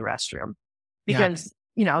I'm using the restroom. Yeah. Because,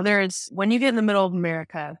 there's when you get in the middle of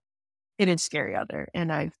America, it is scary out there.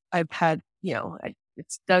 And I've had, I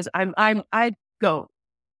go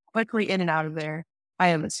quickly in and out of there. I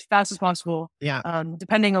am as fast as possible. Yeah.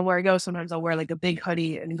 Depending on where I go, sometimes I'll wear like a big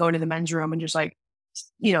hoodie and go into the men's room and just like,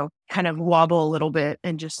 kind of wobble a little bit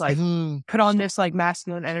and just like Mhm. put on this like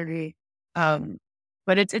masculine energy. Um,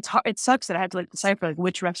 but it's hard. It sucks that I had to like decipher like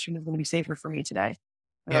which restroom is going to be safer for me today.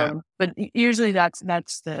 Yeah. But usually that's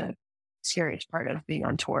the scariest part of being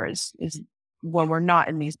on tour is when we're not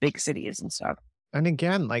in these big cities and stuff. And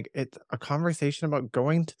again, like it's a conversation about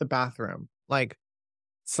going to the bathroom, like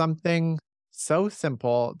something so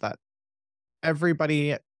simple that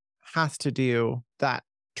everybody has to do that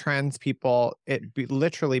trans people,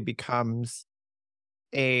 literally becomes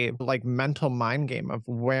a like mental mind game of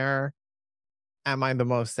where am I the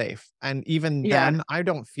most safe? And even Yeah, then, I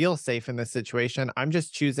don't feel safe in this situation. I'm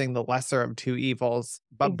just choosing the lesser of two evils,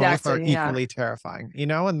 but both are exactly. Yeah, equally terrifying, you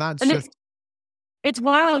know? And that's and just, it's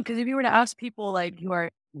wild because if you were to ask people like who are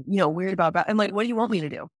weird about and like what do you want me to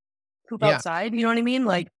do? Poop yeah, outside? You know what I mean?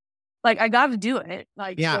 Like I got to do it.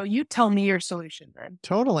 Like yeah. so, you tell me your solution then.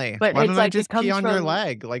 Totally. But Why it's don't I like it just pee comes on your from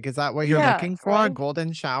leg? Like, is that what you're yeah, looking for? A right.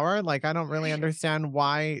 golden shower? Like, I don't really understand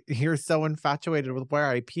why you're so infatuated with where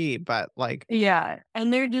I pee, but like, Yeah,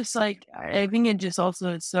 and they're just like I think it just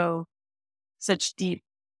also is such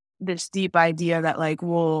this deep idea that like,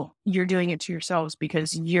 well, you're doing it to yourselves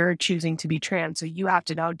because you're choosing to be trans, so you have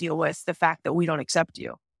to now deal with the fact that we don't accept you.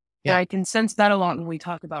 And yeah. I can sense that a lot when we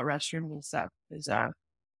talk about restrooms and stuff. Is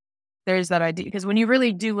there's that idea because when you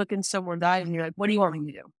really do look in someone's eyes and you're like, what do you want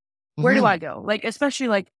me to do? Where do Hmm. I go? Like, especially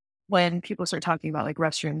like when people start talking about like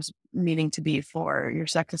restrooms needing to be for your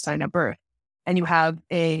sex assigned at birth, and you have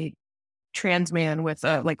a trans man with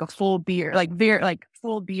a like a full beard, like very like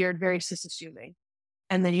full beard, very cis assuming.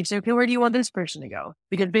 And then you say, okay, where do you want this person to go?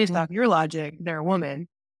 Because based off your logic, they're a woman.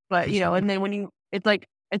 But and then when it's like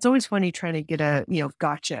it's always funny trying to get a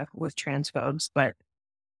gotcha with transphobes, but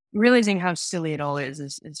realizing how silly it all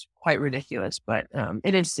is quite ridiculous. But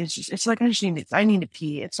it's like I need to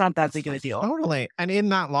pee. It's not that big of a deal. Totally. And in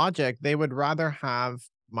that logic, they would rather have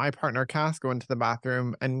my partner Cass go into the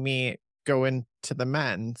bathroom and me go into the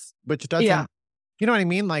men's, which Yeah. doesn't, you know what I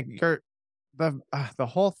mean? Like the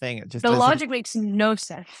whole thing, it just The doesn't logic makes no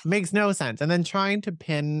sense. makes no sense. And then trying to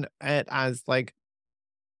pin it as like,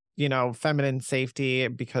 feminine safety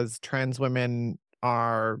because trans women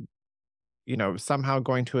are, somehow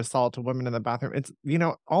going to assault a woman in the bathroom. It's,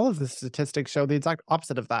 all of the statistics show the exact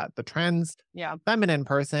opposite of that. The trans Yeah. feminine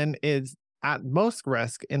person is at most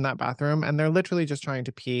risk in that bathroom and they're literally just trying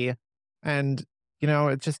to pee. And,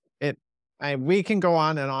 we can go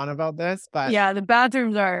on and on about this, but Yeah, the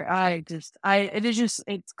bathrooms are it is just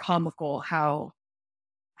it's comical how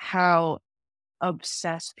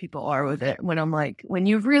obsessed people are with it when I'm like when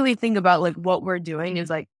you really think about like what we're doing is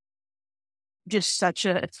like just such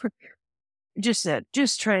a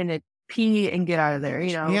just trying to pee and get out of there,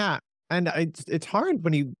 you know? yeah. And it's hard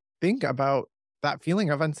when you think about that feeling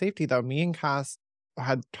of unsafety though. Me and Cass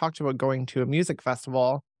had talked about going to a music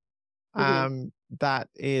festival Hmm. that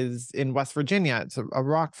is in West Virginia. It's a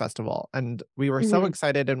rock festival. And we were so Hmm.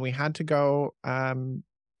 excited and we had to go,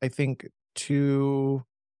 I think, to,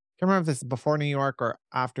 I can't remember if this is before New York or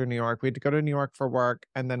after New York. We had to go to New York for work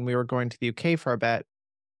and then we were going to the UK for a bit.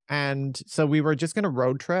 And so we were just going to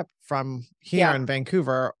road trip from here Yeah. in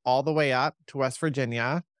Vancouver all the way up to West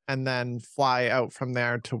Virginia and then fly out from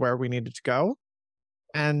there to where we needed to go.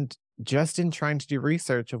 And just in trying to do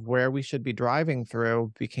research of where we should be driving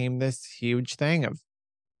through became this huge thing of,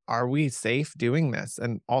 are we safe doing this?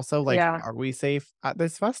 And also, like, Yeah. are we safe at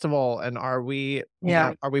this festival? And are we,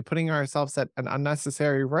 Yeah. are we putting ourselves at an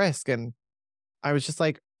unnecessary risk? And I was just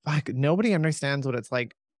like, nobody understands what it's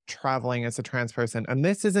like traveling as a trans person. And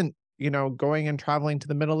this isn't, going and traveling to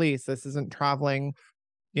the Middle East. This isn't traveling,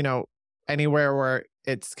 you know, anywhere where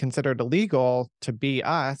it's considered illegal to be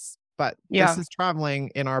us, but this Yeah. is traveling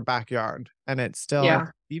in our backyard. And it's still,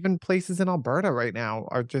 Yeah. even places in Alberta right now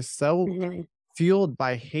are just so Mhm. fueled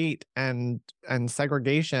by hate and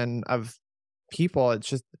segregation of people.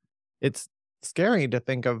 It's scary to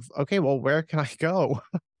think of, okay, well, where can I go?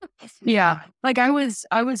 Yeah. Like I was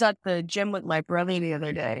at the gym with my brother the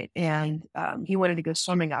other day and he wanted to go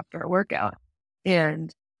swimming after a workout.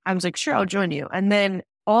 And I was like, sure, I'll join you. And then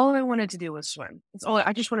all I wanted to do was swim. It's all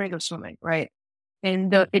I just wanted to go swimming, right?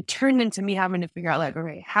 And it turned into me having to figure out like,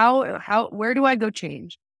 okay, where do I go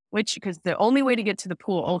change? Which because the only way to get to the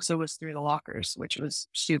pool also was through the lockers, which was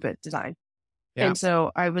stupid design. Yeah. And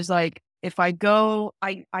so I was like, if I go,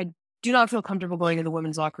 I do not feel comfortable going to the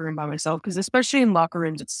women's locker room by myself because especially in locker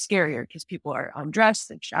rooms, it's scarier because people are undressed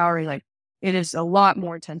and showering. Like it is a lot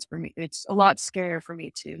more intense for me. It's a lot scarier for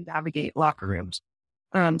me to navigate locker rooms.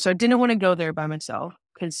 So I didn't want to go there by myself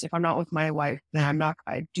because if I'm not with my wife, then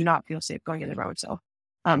I do not feel safe going in there by myself.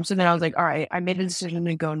 So then I was like, all right, I made a decision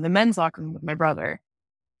to go in the men's locker room with my brother,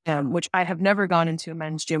 which I have never gone into a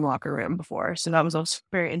men's gym locker room before. So that was also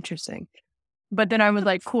very interesting. But then I was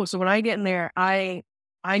like, cool. So when I get in there, I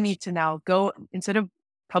need to now go instead of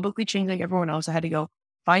publicly changing like everyone else, I had to go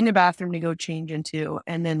find a bathroom to go change into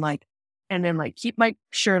and then keep my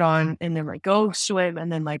shirt on and then like go swim.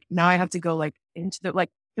 And then like now I have to go like into the like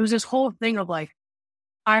it was this whole thing of like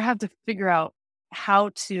I have to figure out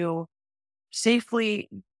how to safely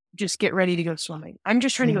just get ready to go swimming. I'm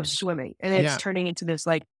just trying to go Mm. swimming and it's Yeah, turning into this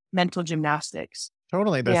like mental gymnastics.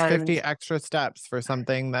 totally. There's And 50 extra steps for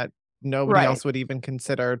something that nobody right. else would even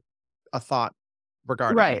consider a thought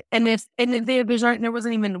regarding. Right, and if there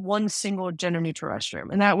wasn't even one single gender neutral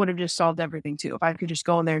restroom, and that would have just solved everything too. If I could just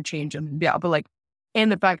go in there and change them, yeah. But like,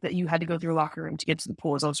 and the fact that you had to go through a locker room to get to the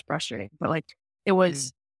pool is also frustrating. But like, it Mm.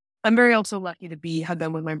 was. I'm very also lucky to have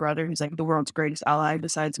been with my brother, who's like the world's greatest ally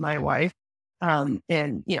besides my wife. And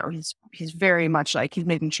he's very much like he's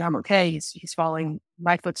making sure I'm okay. He's following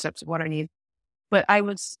my footsteps of what I need. But I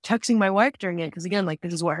was texting my wife during it because again, like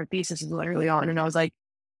this is what her thesis is literally on, and I was like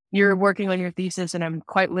you're working on your thesis and I'm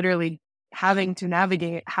quite literally having to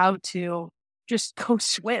navigate how to just go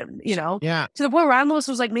swim, Yeah, to the point where I almost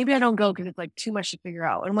was like, maybe I don't go because it's like too much to figure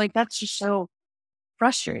out. And I'm like, that's just so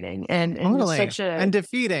frustrating and it's totally. such a, And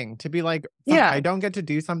defeating to be like, fuck, I yeah, don't get to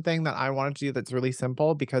do something that I wanted to do that's really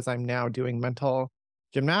simple because I'm now doing mental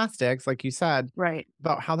gymnastics, like you said, right.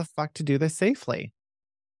 about how the fuck to do this safely.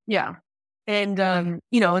 Yeah. And,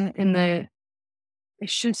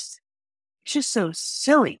 it's just so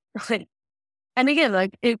silly. Like, and again,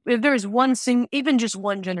 like if there was even just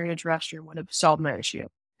one gender neutral restroom would have solved my issue.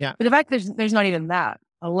 Yeah, But the fact there's not even that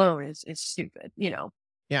alone is stupid. yeah.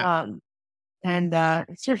 Um, and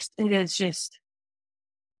it is just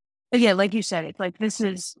again, like you said, it's like this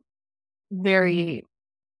is very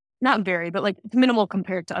not very, but like minimal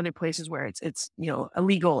compared to other places where it's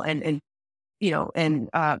illegal and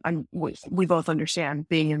we both understand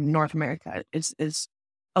being in North America is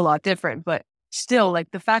a lot different, but still like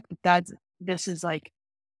the fact that this is like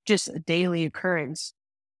just a daily occurrence.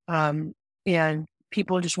 Um, and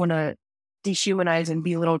people just want to dehumanize and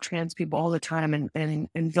belittle trans people all the time and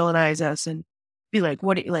villainize us and be like,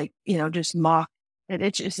 what, like, just mock. And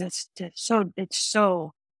it's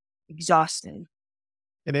so exhausting.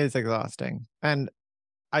 It is exhausting. And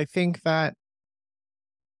I think that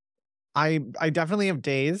I definitely have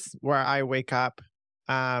days where I wake up,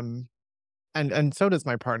 um, and so does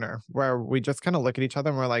my partner, where we just kind of look at each other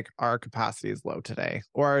and we're like, our capacity is low today.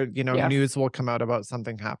 Or, Yeah. news will come out about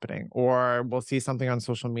something happening, or we'll see something on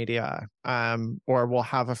social media, or we'll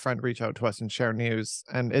have a friend reach out to us and share news.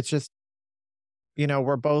 And it's just,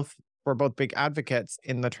 we're both big advocates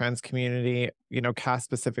in the trans community, Cass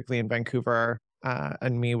specifically in Vancouver,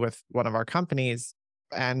 and me with one of our companies.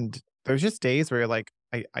 And there's just days where you're like,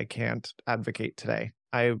 I can't advocate today.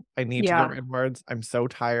 I need to go Yeah. inwards. I'm so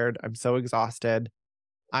tired. I'm so exhausted.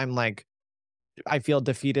 I'm like, I feel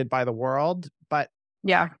defeated by the world. But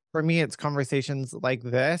Yeah. for me, it's conversations like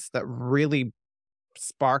this that really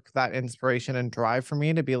spark that inspiration and drive for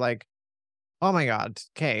me to be like, oh my God,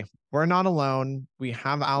 okay, we're not alone. We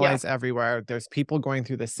have Yeah. allies everywhere. There's people going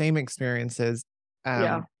through the same experiences,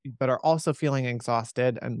 Yeah. but are also feeling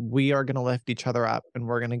exhausted. And we are going to lift each other up and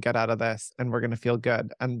we're going to get out of this and we're going to feel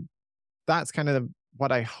good. And that's kind of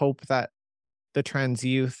what I hope that the trans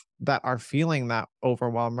youth that are feeling that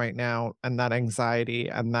overwhelm right now and that anxiety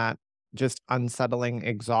and that just unsettling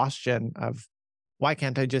exhaustion of why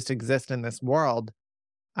can't I just exist in this world?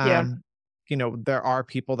 Yeah. um, there are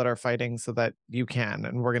people that are fighting so that you can,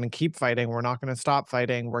 and we're going to keep fighting. We're not going to stop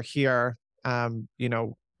fighting. We're here.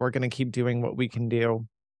 We're going to keep doing what we can do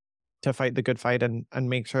to fight the good fight and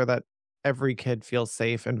make sure that every kid feels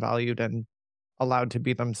safe and valued and allowed to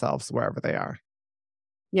be themselves wherever they are.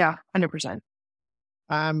 Yeah. 100%.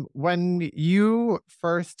 When you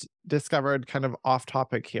first discovered, kind of off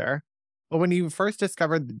topic here, but when you first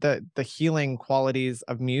discovered the healing qualities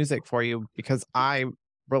of music for you, because I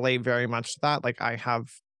relate very much to that. Like I have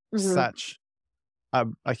Hmm. such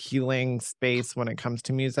a healing space when it comes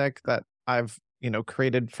to music that I've,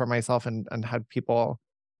 created for myself and had people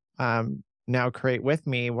now create with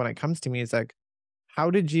me when it comes to music.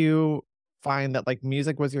 How did you find that like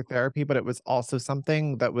music was your therapy, but it was also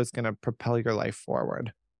something that was going to propel your life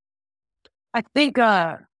forward? I think,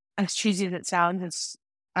 as cheesy as it sounds,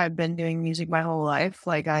 I've been doing music my whole life.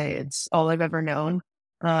 Like it's all I've ever known.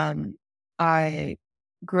 Um, I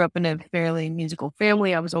grew up in a fairly musical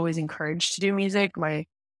family. I was always encouraged to do music. My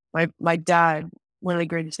dad, one of the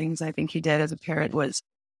greatest things I think he did as a parent was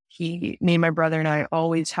me and my brother and I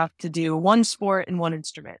always have to do one sport and one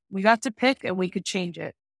instrument. We got to pick and we could change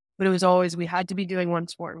it, but it was always, we had to be doing one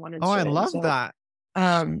sport and one Oh, I instrument. And love so, that.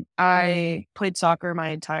 I played soccer my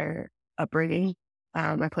entire upbringing.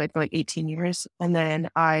 I played for like 18 years, and then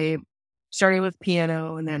I started with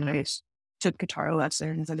piano, and then took guitar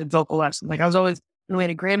lessons and did vocal lessons. Like I was always, and we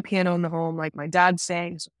had a grand piano in the home. Like my dad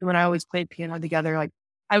sang, so when I always played piano together. Like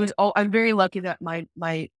I'm very lucky that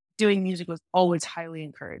my doing music was always highly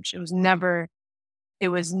encouraged. It was never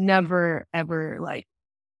ever like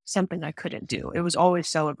something I couldn't do. It was always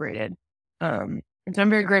celebrated. And so I'm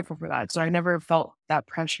very grateful for that. So I never felt that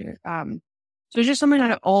pressure. So it's just something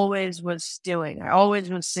that I always was doing. I always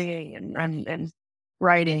was singing and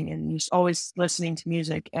writing and just always listening to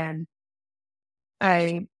music. And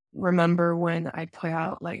I remember when I put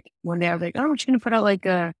out like one day I was like, oh, I'm just gonna put out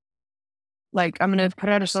I'm gonna put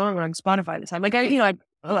out a song on Spotify this time. Like I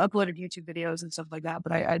uploaded YouTube videos and stuff like that,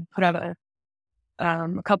 but I'd put out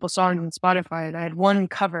a couple songs on Spotify, and I had one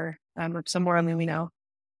cover of Somewhere Only We Know.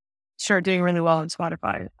 Started doing really well on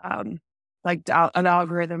Spotify. An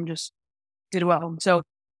algorithm just did well. So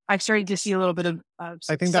I started to see a little bit of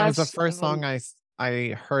I think that was the success. first song I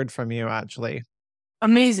heard from you actually.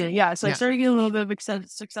 Amazing. Yeah. So I Yeah. started getting a little bit of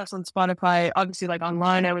success on Spotify. Obviously, like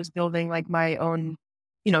online, I was building like my own,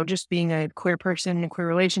 just being a queer person in a queer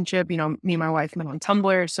relationship. Me and my wife met on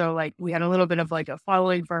Tumblr. So like we had a little bit of like a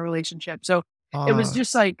following for our relationship. So it was Uh,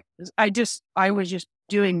 just like, I was just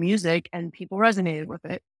doing music and people resonated with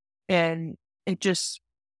it. And it just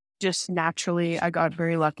naturally, I got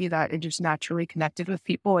very lucky that it just naturally connected with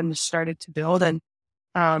people and just started to build. And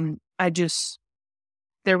I just,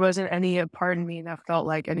 there wasn't any part in me that felt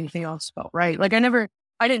like anything else felt right. Like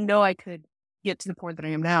I didn't know I could get to the point that I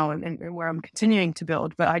am now and where I'm continuing to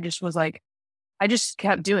build, but I just was like, I just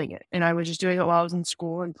kept doing it. And I was just doing it while I was in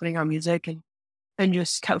school and putting out music and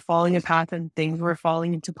just kept following a path and things were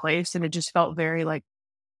falling into place. And it just felt very like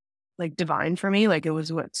divine for me. Like it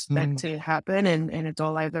was what's meant mm, to happen and it's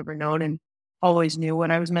all I've ever known and always knew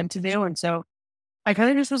what I was meant to do. And so I kind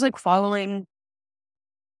of just was like following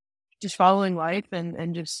life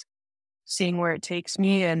and just seeing where it takes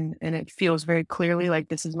me and it feels very clearly like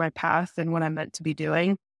this is my path and what I'm meant to be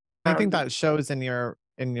doing. I think Um that shows in your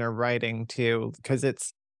writing too, because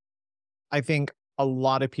I think a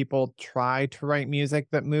lot of people try to write music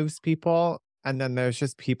that moves people, and then there's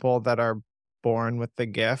just people that are born with the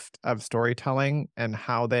gift of storytelling and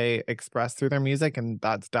how they express through their music, and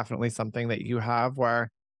that's definitely something that you have where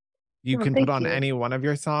you well, can put thank on you. any one of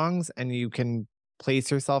your songs and you can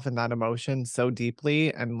place yourself in that emotion so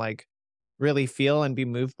deeply and like really feel and be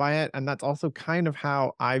moved by it. And that's also kind of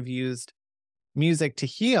how I've used music to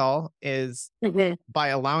heal, is Mhm. by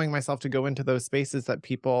allowing myself to go into those spaces that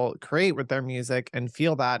people create with their music and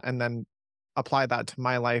feel that and then apply that to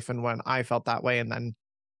my life and when I felt that way and then,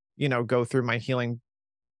 go through my healing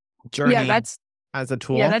Yeah, journey. as a Yeah,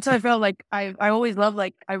 tool? that's how I felt. Like I always loved,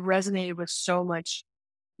 like I resonated with so much.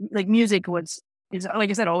 Like music is, like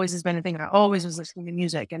I said, always has been a thing. I always was listening to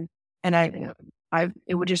music, and I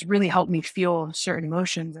it would just really help me feel certain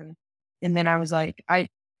emotions, and then I was like,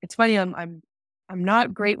 it's funny, I'm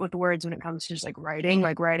not great with words when it comes to just like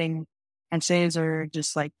writing essays or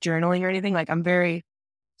just like journaling or anything. Like I'm very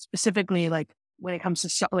specifically like when it comes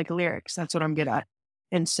to like lyrics, that's what I'm good at.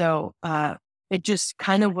 And so it just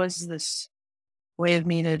kind of was this way of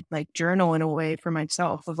me to like journal in a way for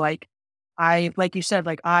myself of like, like you said,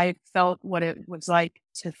 like I felt what it was like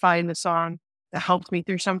to find the song that helped me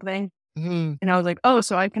through something. Mhm. And I was like, oh,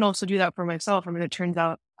 so I can also do that for myself. I mean, it turns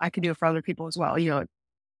out I could do it for other people as well, and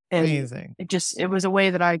Amazing. it was a way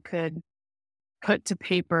that I could put to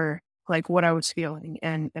paper like what I was feeling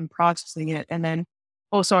and processing it. And then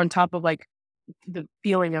also on top of like the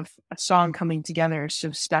feeling of a song coming together is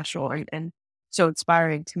so special and so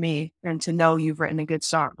inspiring to me. And to know you've written a good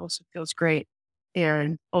song also feels great.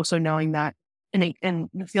 And also knowing that, and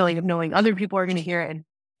the feeling of knowing other people are going to hear it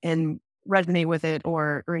and resonate with it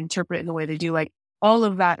or interpret it in the way they do. Like all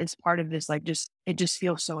of that is part of this. Like it just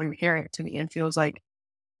feels so inherent to me and feels like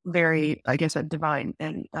very, I guess, divine.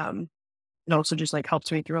 And it also just like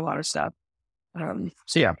helps me through a lot of stuff.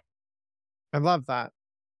 So yeah. I love that.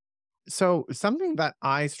 So, something that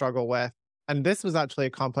I struggle with, and this was actually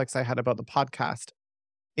a complex I had about the podcast,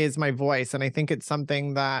 is my voice. And I think it's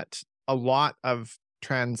something that a lot of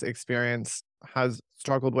trans experience has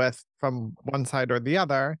struggled with from one side or the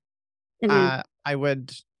other. Mhm. I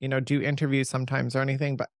would, do interviews sometimes or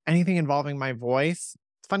anything, but anything involving my voice.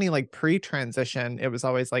 It's funny, like pre-transition, it was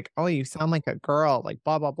always like, oh, you sound like a girl, like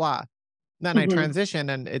blah, blah, blah. Then I Mhm. transition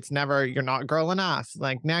and it's never, you're not girl enough.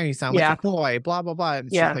 Like now you sound like a Yeah. boy, blah, blah, blah. And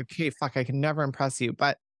it's just Yeah. like, okay, fuck, I can never impress you.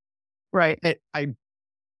 But Right. it,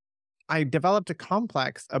 I developed a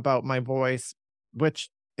complex about my voice, which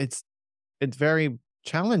it's, it's very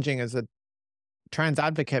challenging as a trans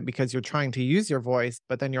advocate because you're trying to use your voice,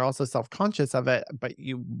 but then you're also self-conscious of it, but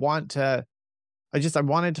you want to I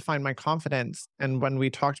wanted to find my confidence. And when we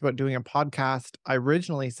talked about doing a podcast, I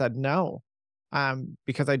originally said no,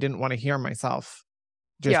 because I didn't want to hear myself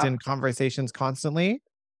just Yeah. in conversations constantly.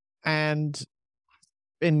 And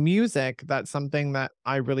in music, that's something that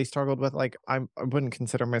I really struggled with. Like, I wouldn't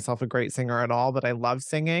consider myself a great singer at all, but I love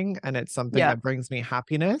singing and it's something Yeah. that brings me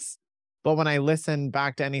happiness. But when I listen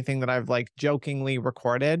back to anything that I've like jokingly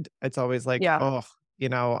recorded, it's always like, Yeah. oh,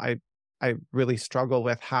 I really struggle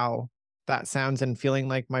with how that sounds and feeling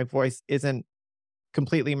like my voice isn't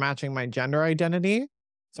completely matching my gender identity.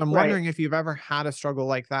 So I'm Right. wondering if you've ever had a struggle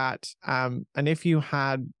like that. And if you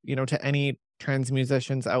had, to any trans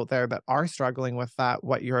musicians out there that are struggling with that,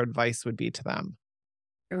 what your advice would be to them.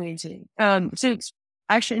 Amazing. So it's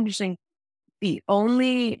actually interesting.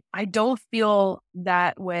 I don't feel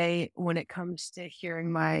that way when it comes to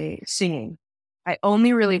hearing my singing. I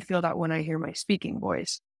only really feel that when I hear my speaking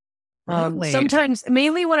voice. Really? Sometimes,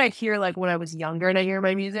 mainly when I hear like when I was younger and I hear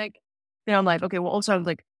my music, then I'm like, okay, well, also I'm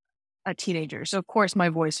like a teenager. So of course my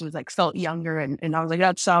voice was like felt younger and I was like,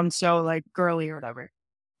 that sounds so like girly or whatever.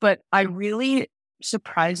 But I really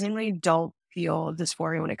surprisingly don't feel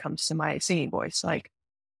dysphoria when it comes to my singing voice. Like,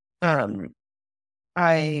 um,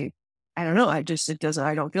 I, I don't know. It doesn't,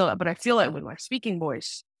 I don't feel that, but I feel it with my speaking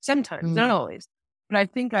voice sometimes, not Mm, always. But I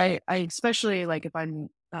think I especially like if I'm,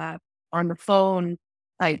 on the phone,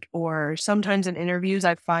 like, or sometimes in interviews,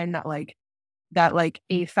 I find that like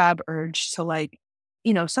AFAB urge to like,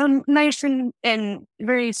 sound nice and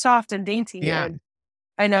very soft and dainty. yeah.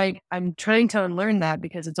 And I'm trying to unlearn that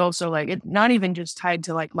because it's also like, it's not even just tied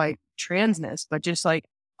to like my transness, but just like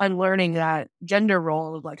unlearning that gender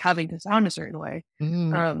role of like having to sound a certain way.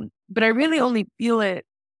 Mm, But I really only feel it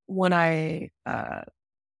when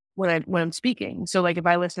when I'm speaking. So like if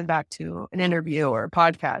I listen back to an interview or a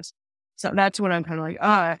podcast, so that's when I'm kind of like,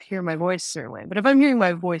 I hear my voice a certain way. But if I'm hearing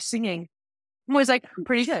my voice singing, I'm always like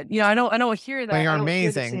pretty good. I don't hear well, that. you're I don't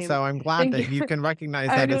hear the amazing. same. So I'm glad Thank that you. you can recognize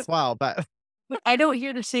I that don't, as well. But but I don't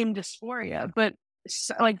hear the same dysphoria. But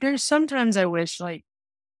like, there's sometimes I wish, like,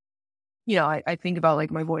 I think about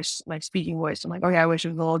like my voice, my speaking voice. I'm like, okay, I wish it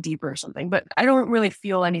was a little deeper or something. But I don't really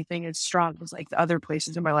feel anything as strong as like the other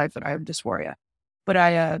places in my life that I have dysphoria. But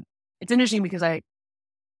it's interesting because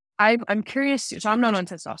I'm curious. So I'm not on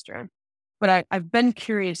testosterone, but I've been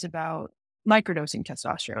curious about microdosing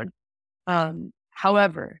testosterone.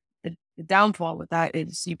 However, the downfall with that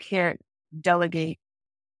is you can't delegate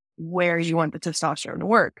where you want the testosterone to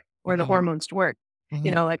work or the mhm, hormones to work.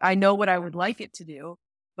 mhm, Like I know what I would like it to do,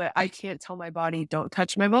 but I can't tell my body don't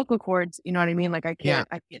touch my vocal cords. You know what I mean? Like yeah.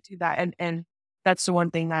 I can't do that. And that's the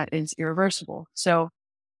one thing that is irreversible. So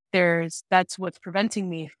that's what's preventing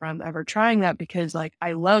me from ever trying that, because like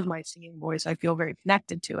I love my singing voice. I feel very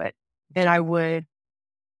connected to it. And I would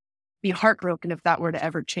be heartbroken if that were to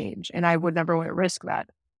ever change. And I would never want to risk that.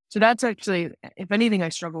 So that's actually, if anything I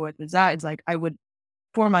struggle with is that, is like I would,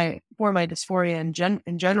 for my dysphoria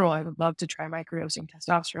in general, I would love to try microdosing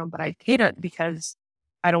testosterone, but I hate it because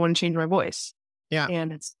I don't want to change my voice. Yeah.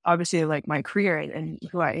 And it's obviously like my career and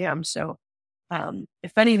who I am. So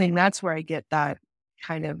if anything, that's where I get that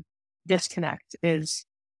kind of disconnect is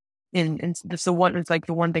in it's the one, it's like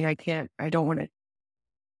the one thing I don't want to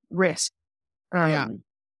risk. Yeah.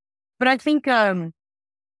 But I think, yeah,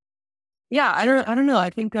 I don't know. I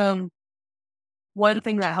think, one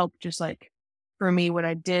thing that helped just like for me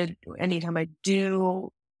anytime I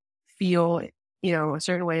do feel, a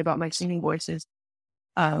certain way about my singing voices,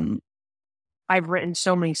 um, I've written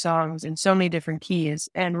so many songs in so many different keys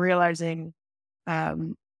and realizing,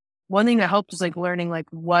 one thing that helped is like learning like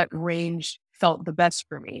what range felt the best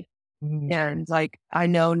for me. Mhm. And like, I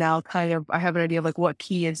know now kind of, I have an idea of like what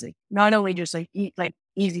key is like, not only just like, like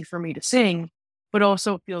easy for me to sing, but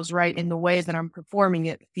also feels right in the way that I'm performing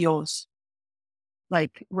it feels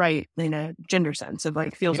like right in a gender sense of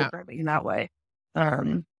like, feels Yeah. like right in that way.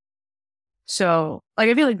 So like,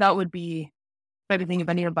 I feel like that would be, if anything, if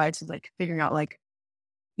any advice is like figuring out like,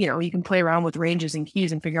 you can play around with ranges and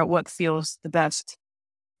keys and figure out what feels the best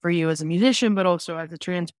for you as a musician, but also as a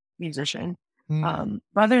trans musician. Mm.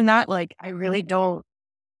 Other than that, like I really don't,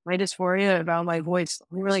 my dysphoria about my voice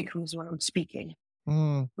really comes when I'm speaking,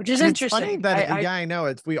 Mm. which is And it's funny interesting. that, yeah, I know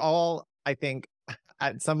it's, we all, I think,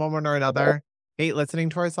 at some moment or another, hate listening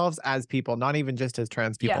to ourselves as people, not even just as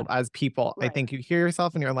trans Yeah, people, as people. I right. think you hear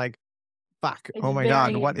yourself and you're like, fuck, It's oh my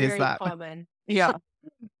God, very, what is very that? common. Yeah.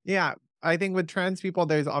 Yeah. I think with trans people,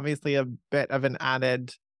 there's obviously a bit of an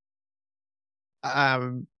added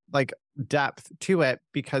like depth to it,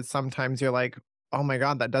 because sometimes you're like, oh my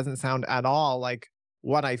God, that doesn't sound at all like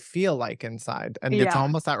what I feel like inside. And it's Yeah,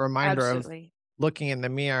 almost that reminder of absolutely. looking in the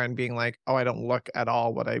mirror and being like, oh, I don't look at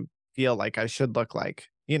all what I feel like I should look like.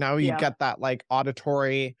 You Yeah. get that like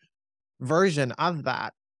auditory version of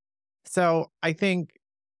that. So I think,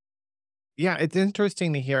 yeah, it's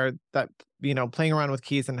interesting to hear that, playing around with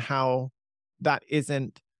keys and how that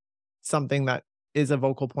isn't something that is a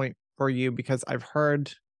vocal point for you, because I've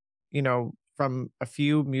heard, from a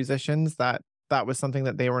few musicians that that was something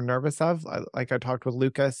that they were nervous of. Like I talked with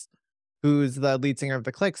Lucas, who's the lead singer of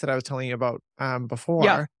the Clicks that I was telling you about Yeah.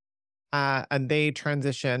 before, and they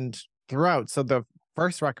transitioned throughout. So the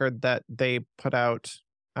first record that they put out,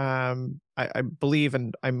 I believe,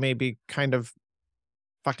 and I may be kind of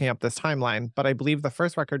fucking up this timeline, but I believe the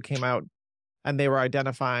first record came out and they were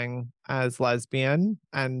identifying as lesbian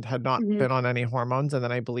and had not Hmm. been on any hormones. And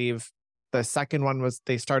then I believe the second one was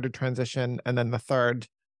they started transition, and then the third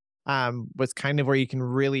was kind of where you can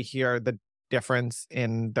really hear the difference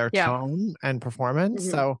in their Yeah. tone and performance. Hmm.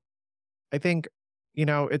 So I think,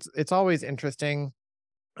 it's always interesting,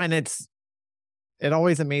 and it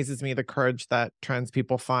always amazes me the courage that trans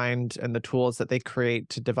people find and the tools that they create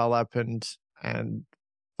to develop and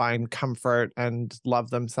find comfort and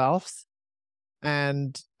love themselves.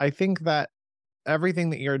 And I think that everything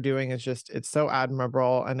that you're doing is just, it's so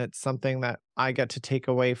admirable, and it's something that I get to take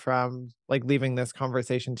away from like leaving this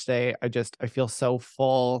conversation today. I feel so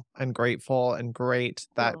full and grateful and great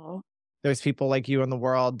that Oh, there's people like you in the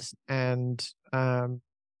world, and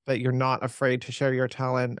that you're not afraid to share your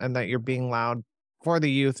talent, and that you're being loud for the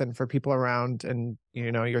youth and for people around. And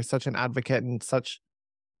you're such an advocate and such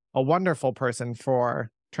a wonderful person for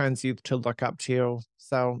trans youth to look up to.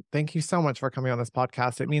 So thank you so much for coming on this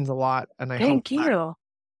podcast. It means a lot. And I hope thank that you.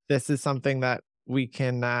 this is something that we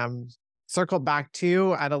can circle back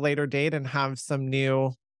to at a later date and have some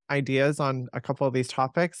new ideas on a couple of these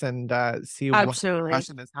topics, and see what Absolutely.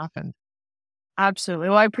 progression has happened. Absolutely.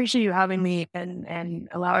 Well, I appreciate you having me and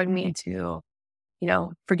allowing me to,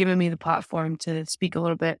 for giving me the platform to speak a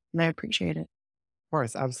little bit. And I appreciate it. Of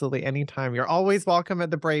course, absolutely. Anytime. You're always welcome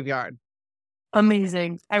at the Braveyard.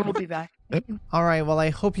 Amazing. I will be back. All right. Well, I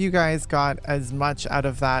hope you guys got as much out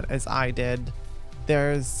of that as I did.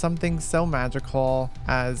 There's something so magical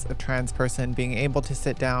as a trans person being able to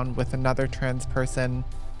sit down with another trans person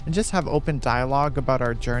and just have open dialogue about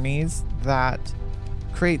our journeys that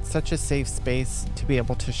creates such a safe space to be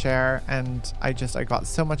able to share. And I got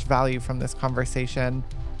so much value from this conversation.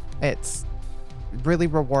 It's really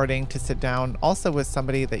rewarding to sit down also with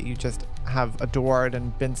somebody that you just have adored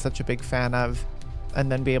and been such a big fan of,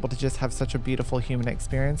 and then be able to just have such a beautiful human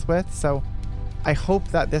experience with. So I hope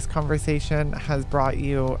that this conversation has brought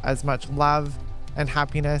you as much love and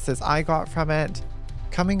happiness as I got from it.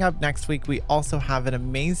 Coming up next week, we also have an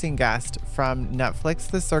amazing guest from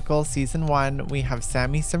Netflix The Circle Season 1. We have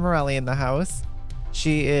Sammy Cimarelli in the house.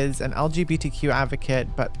 She is an LGBTQ advocate,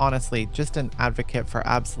 but honestly, just an advocate for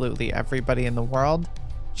absolutely everybody in the world.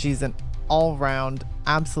 She's an all-round,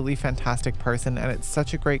 absolutely fantastic person, and it's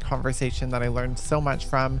such a great conversation that I learned so much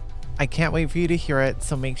from. I can't wait for you to hear it,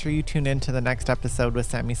 so make sure you tune in to the next episode with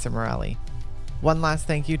Sammy Cimarelli. One last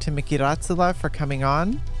thank you to Miki Ratsula for coming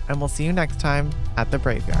on, and we'll see you next time at the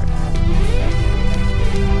Graveyard.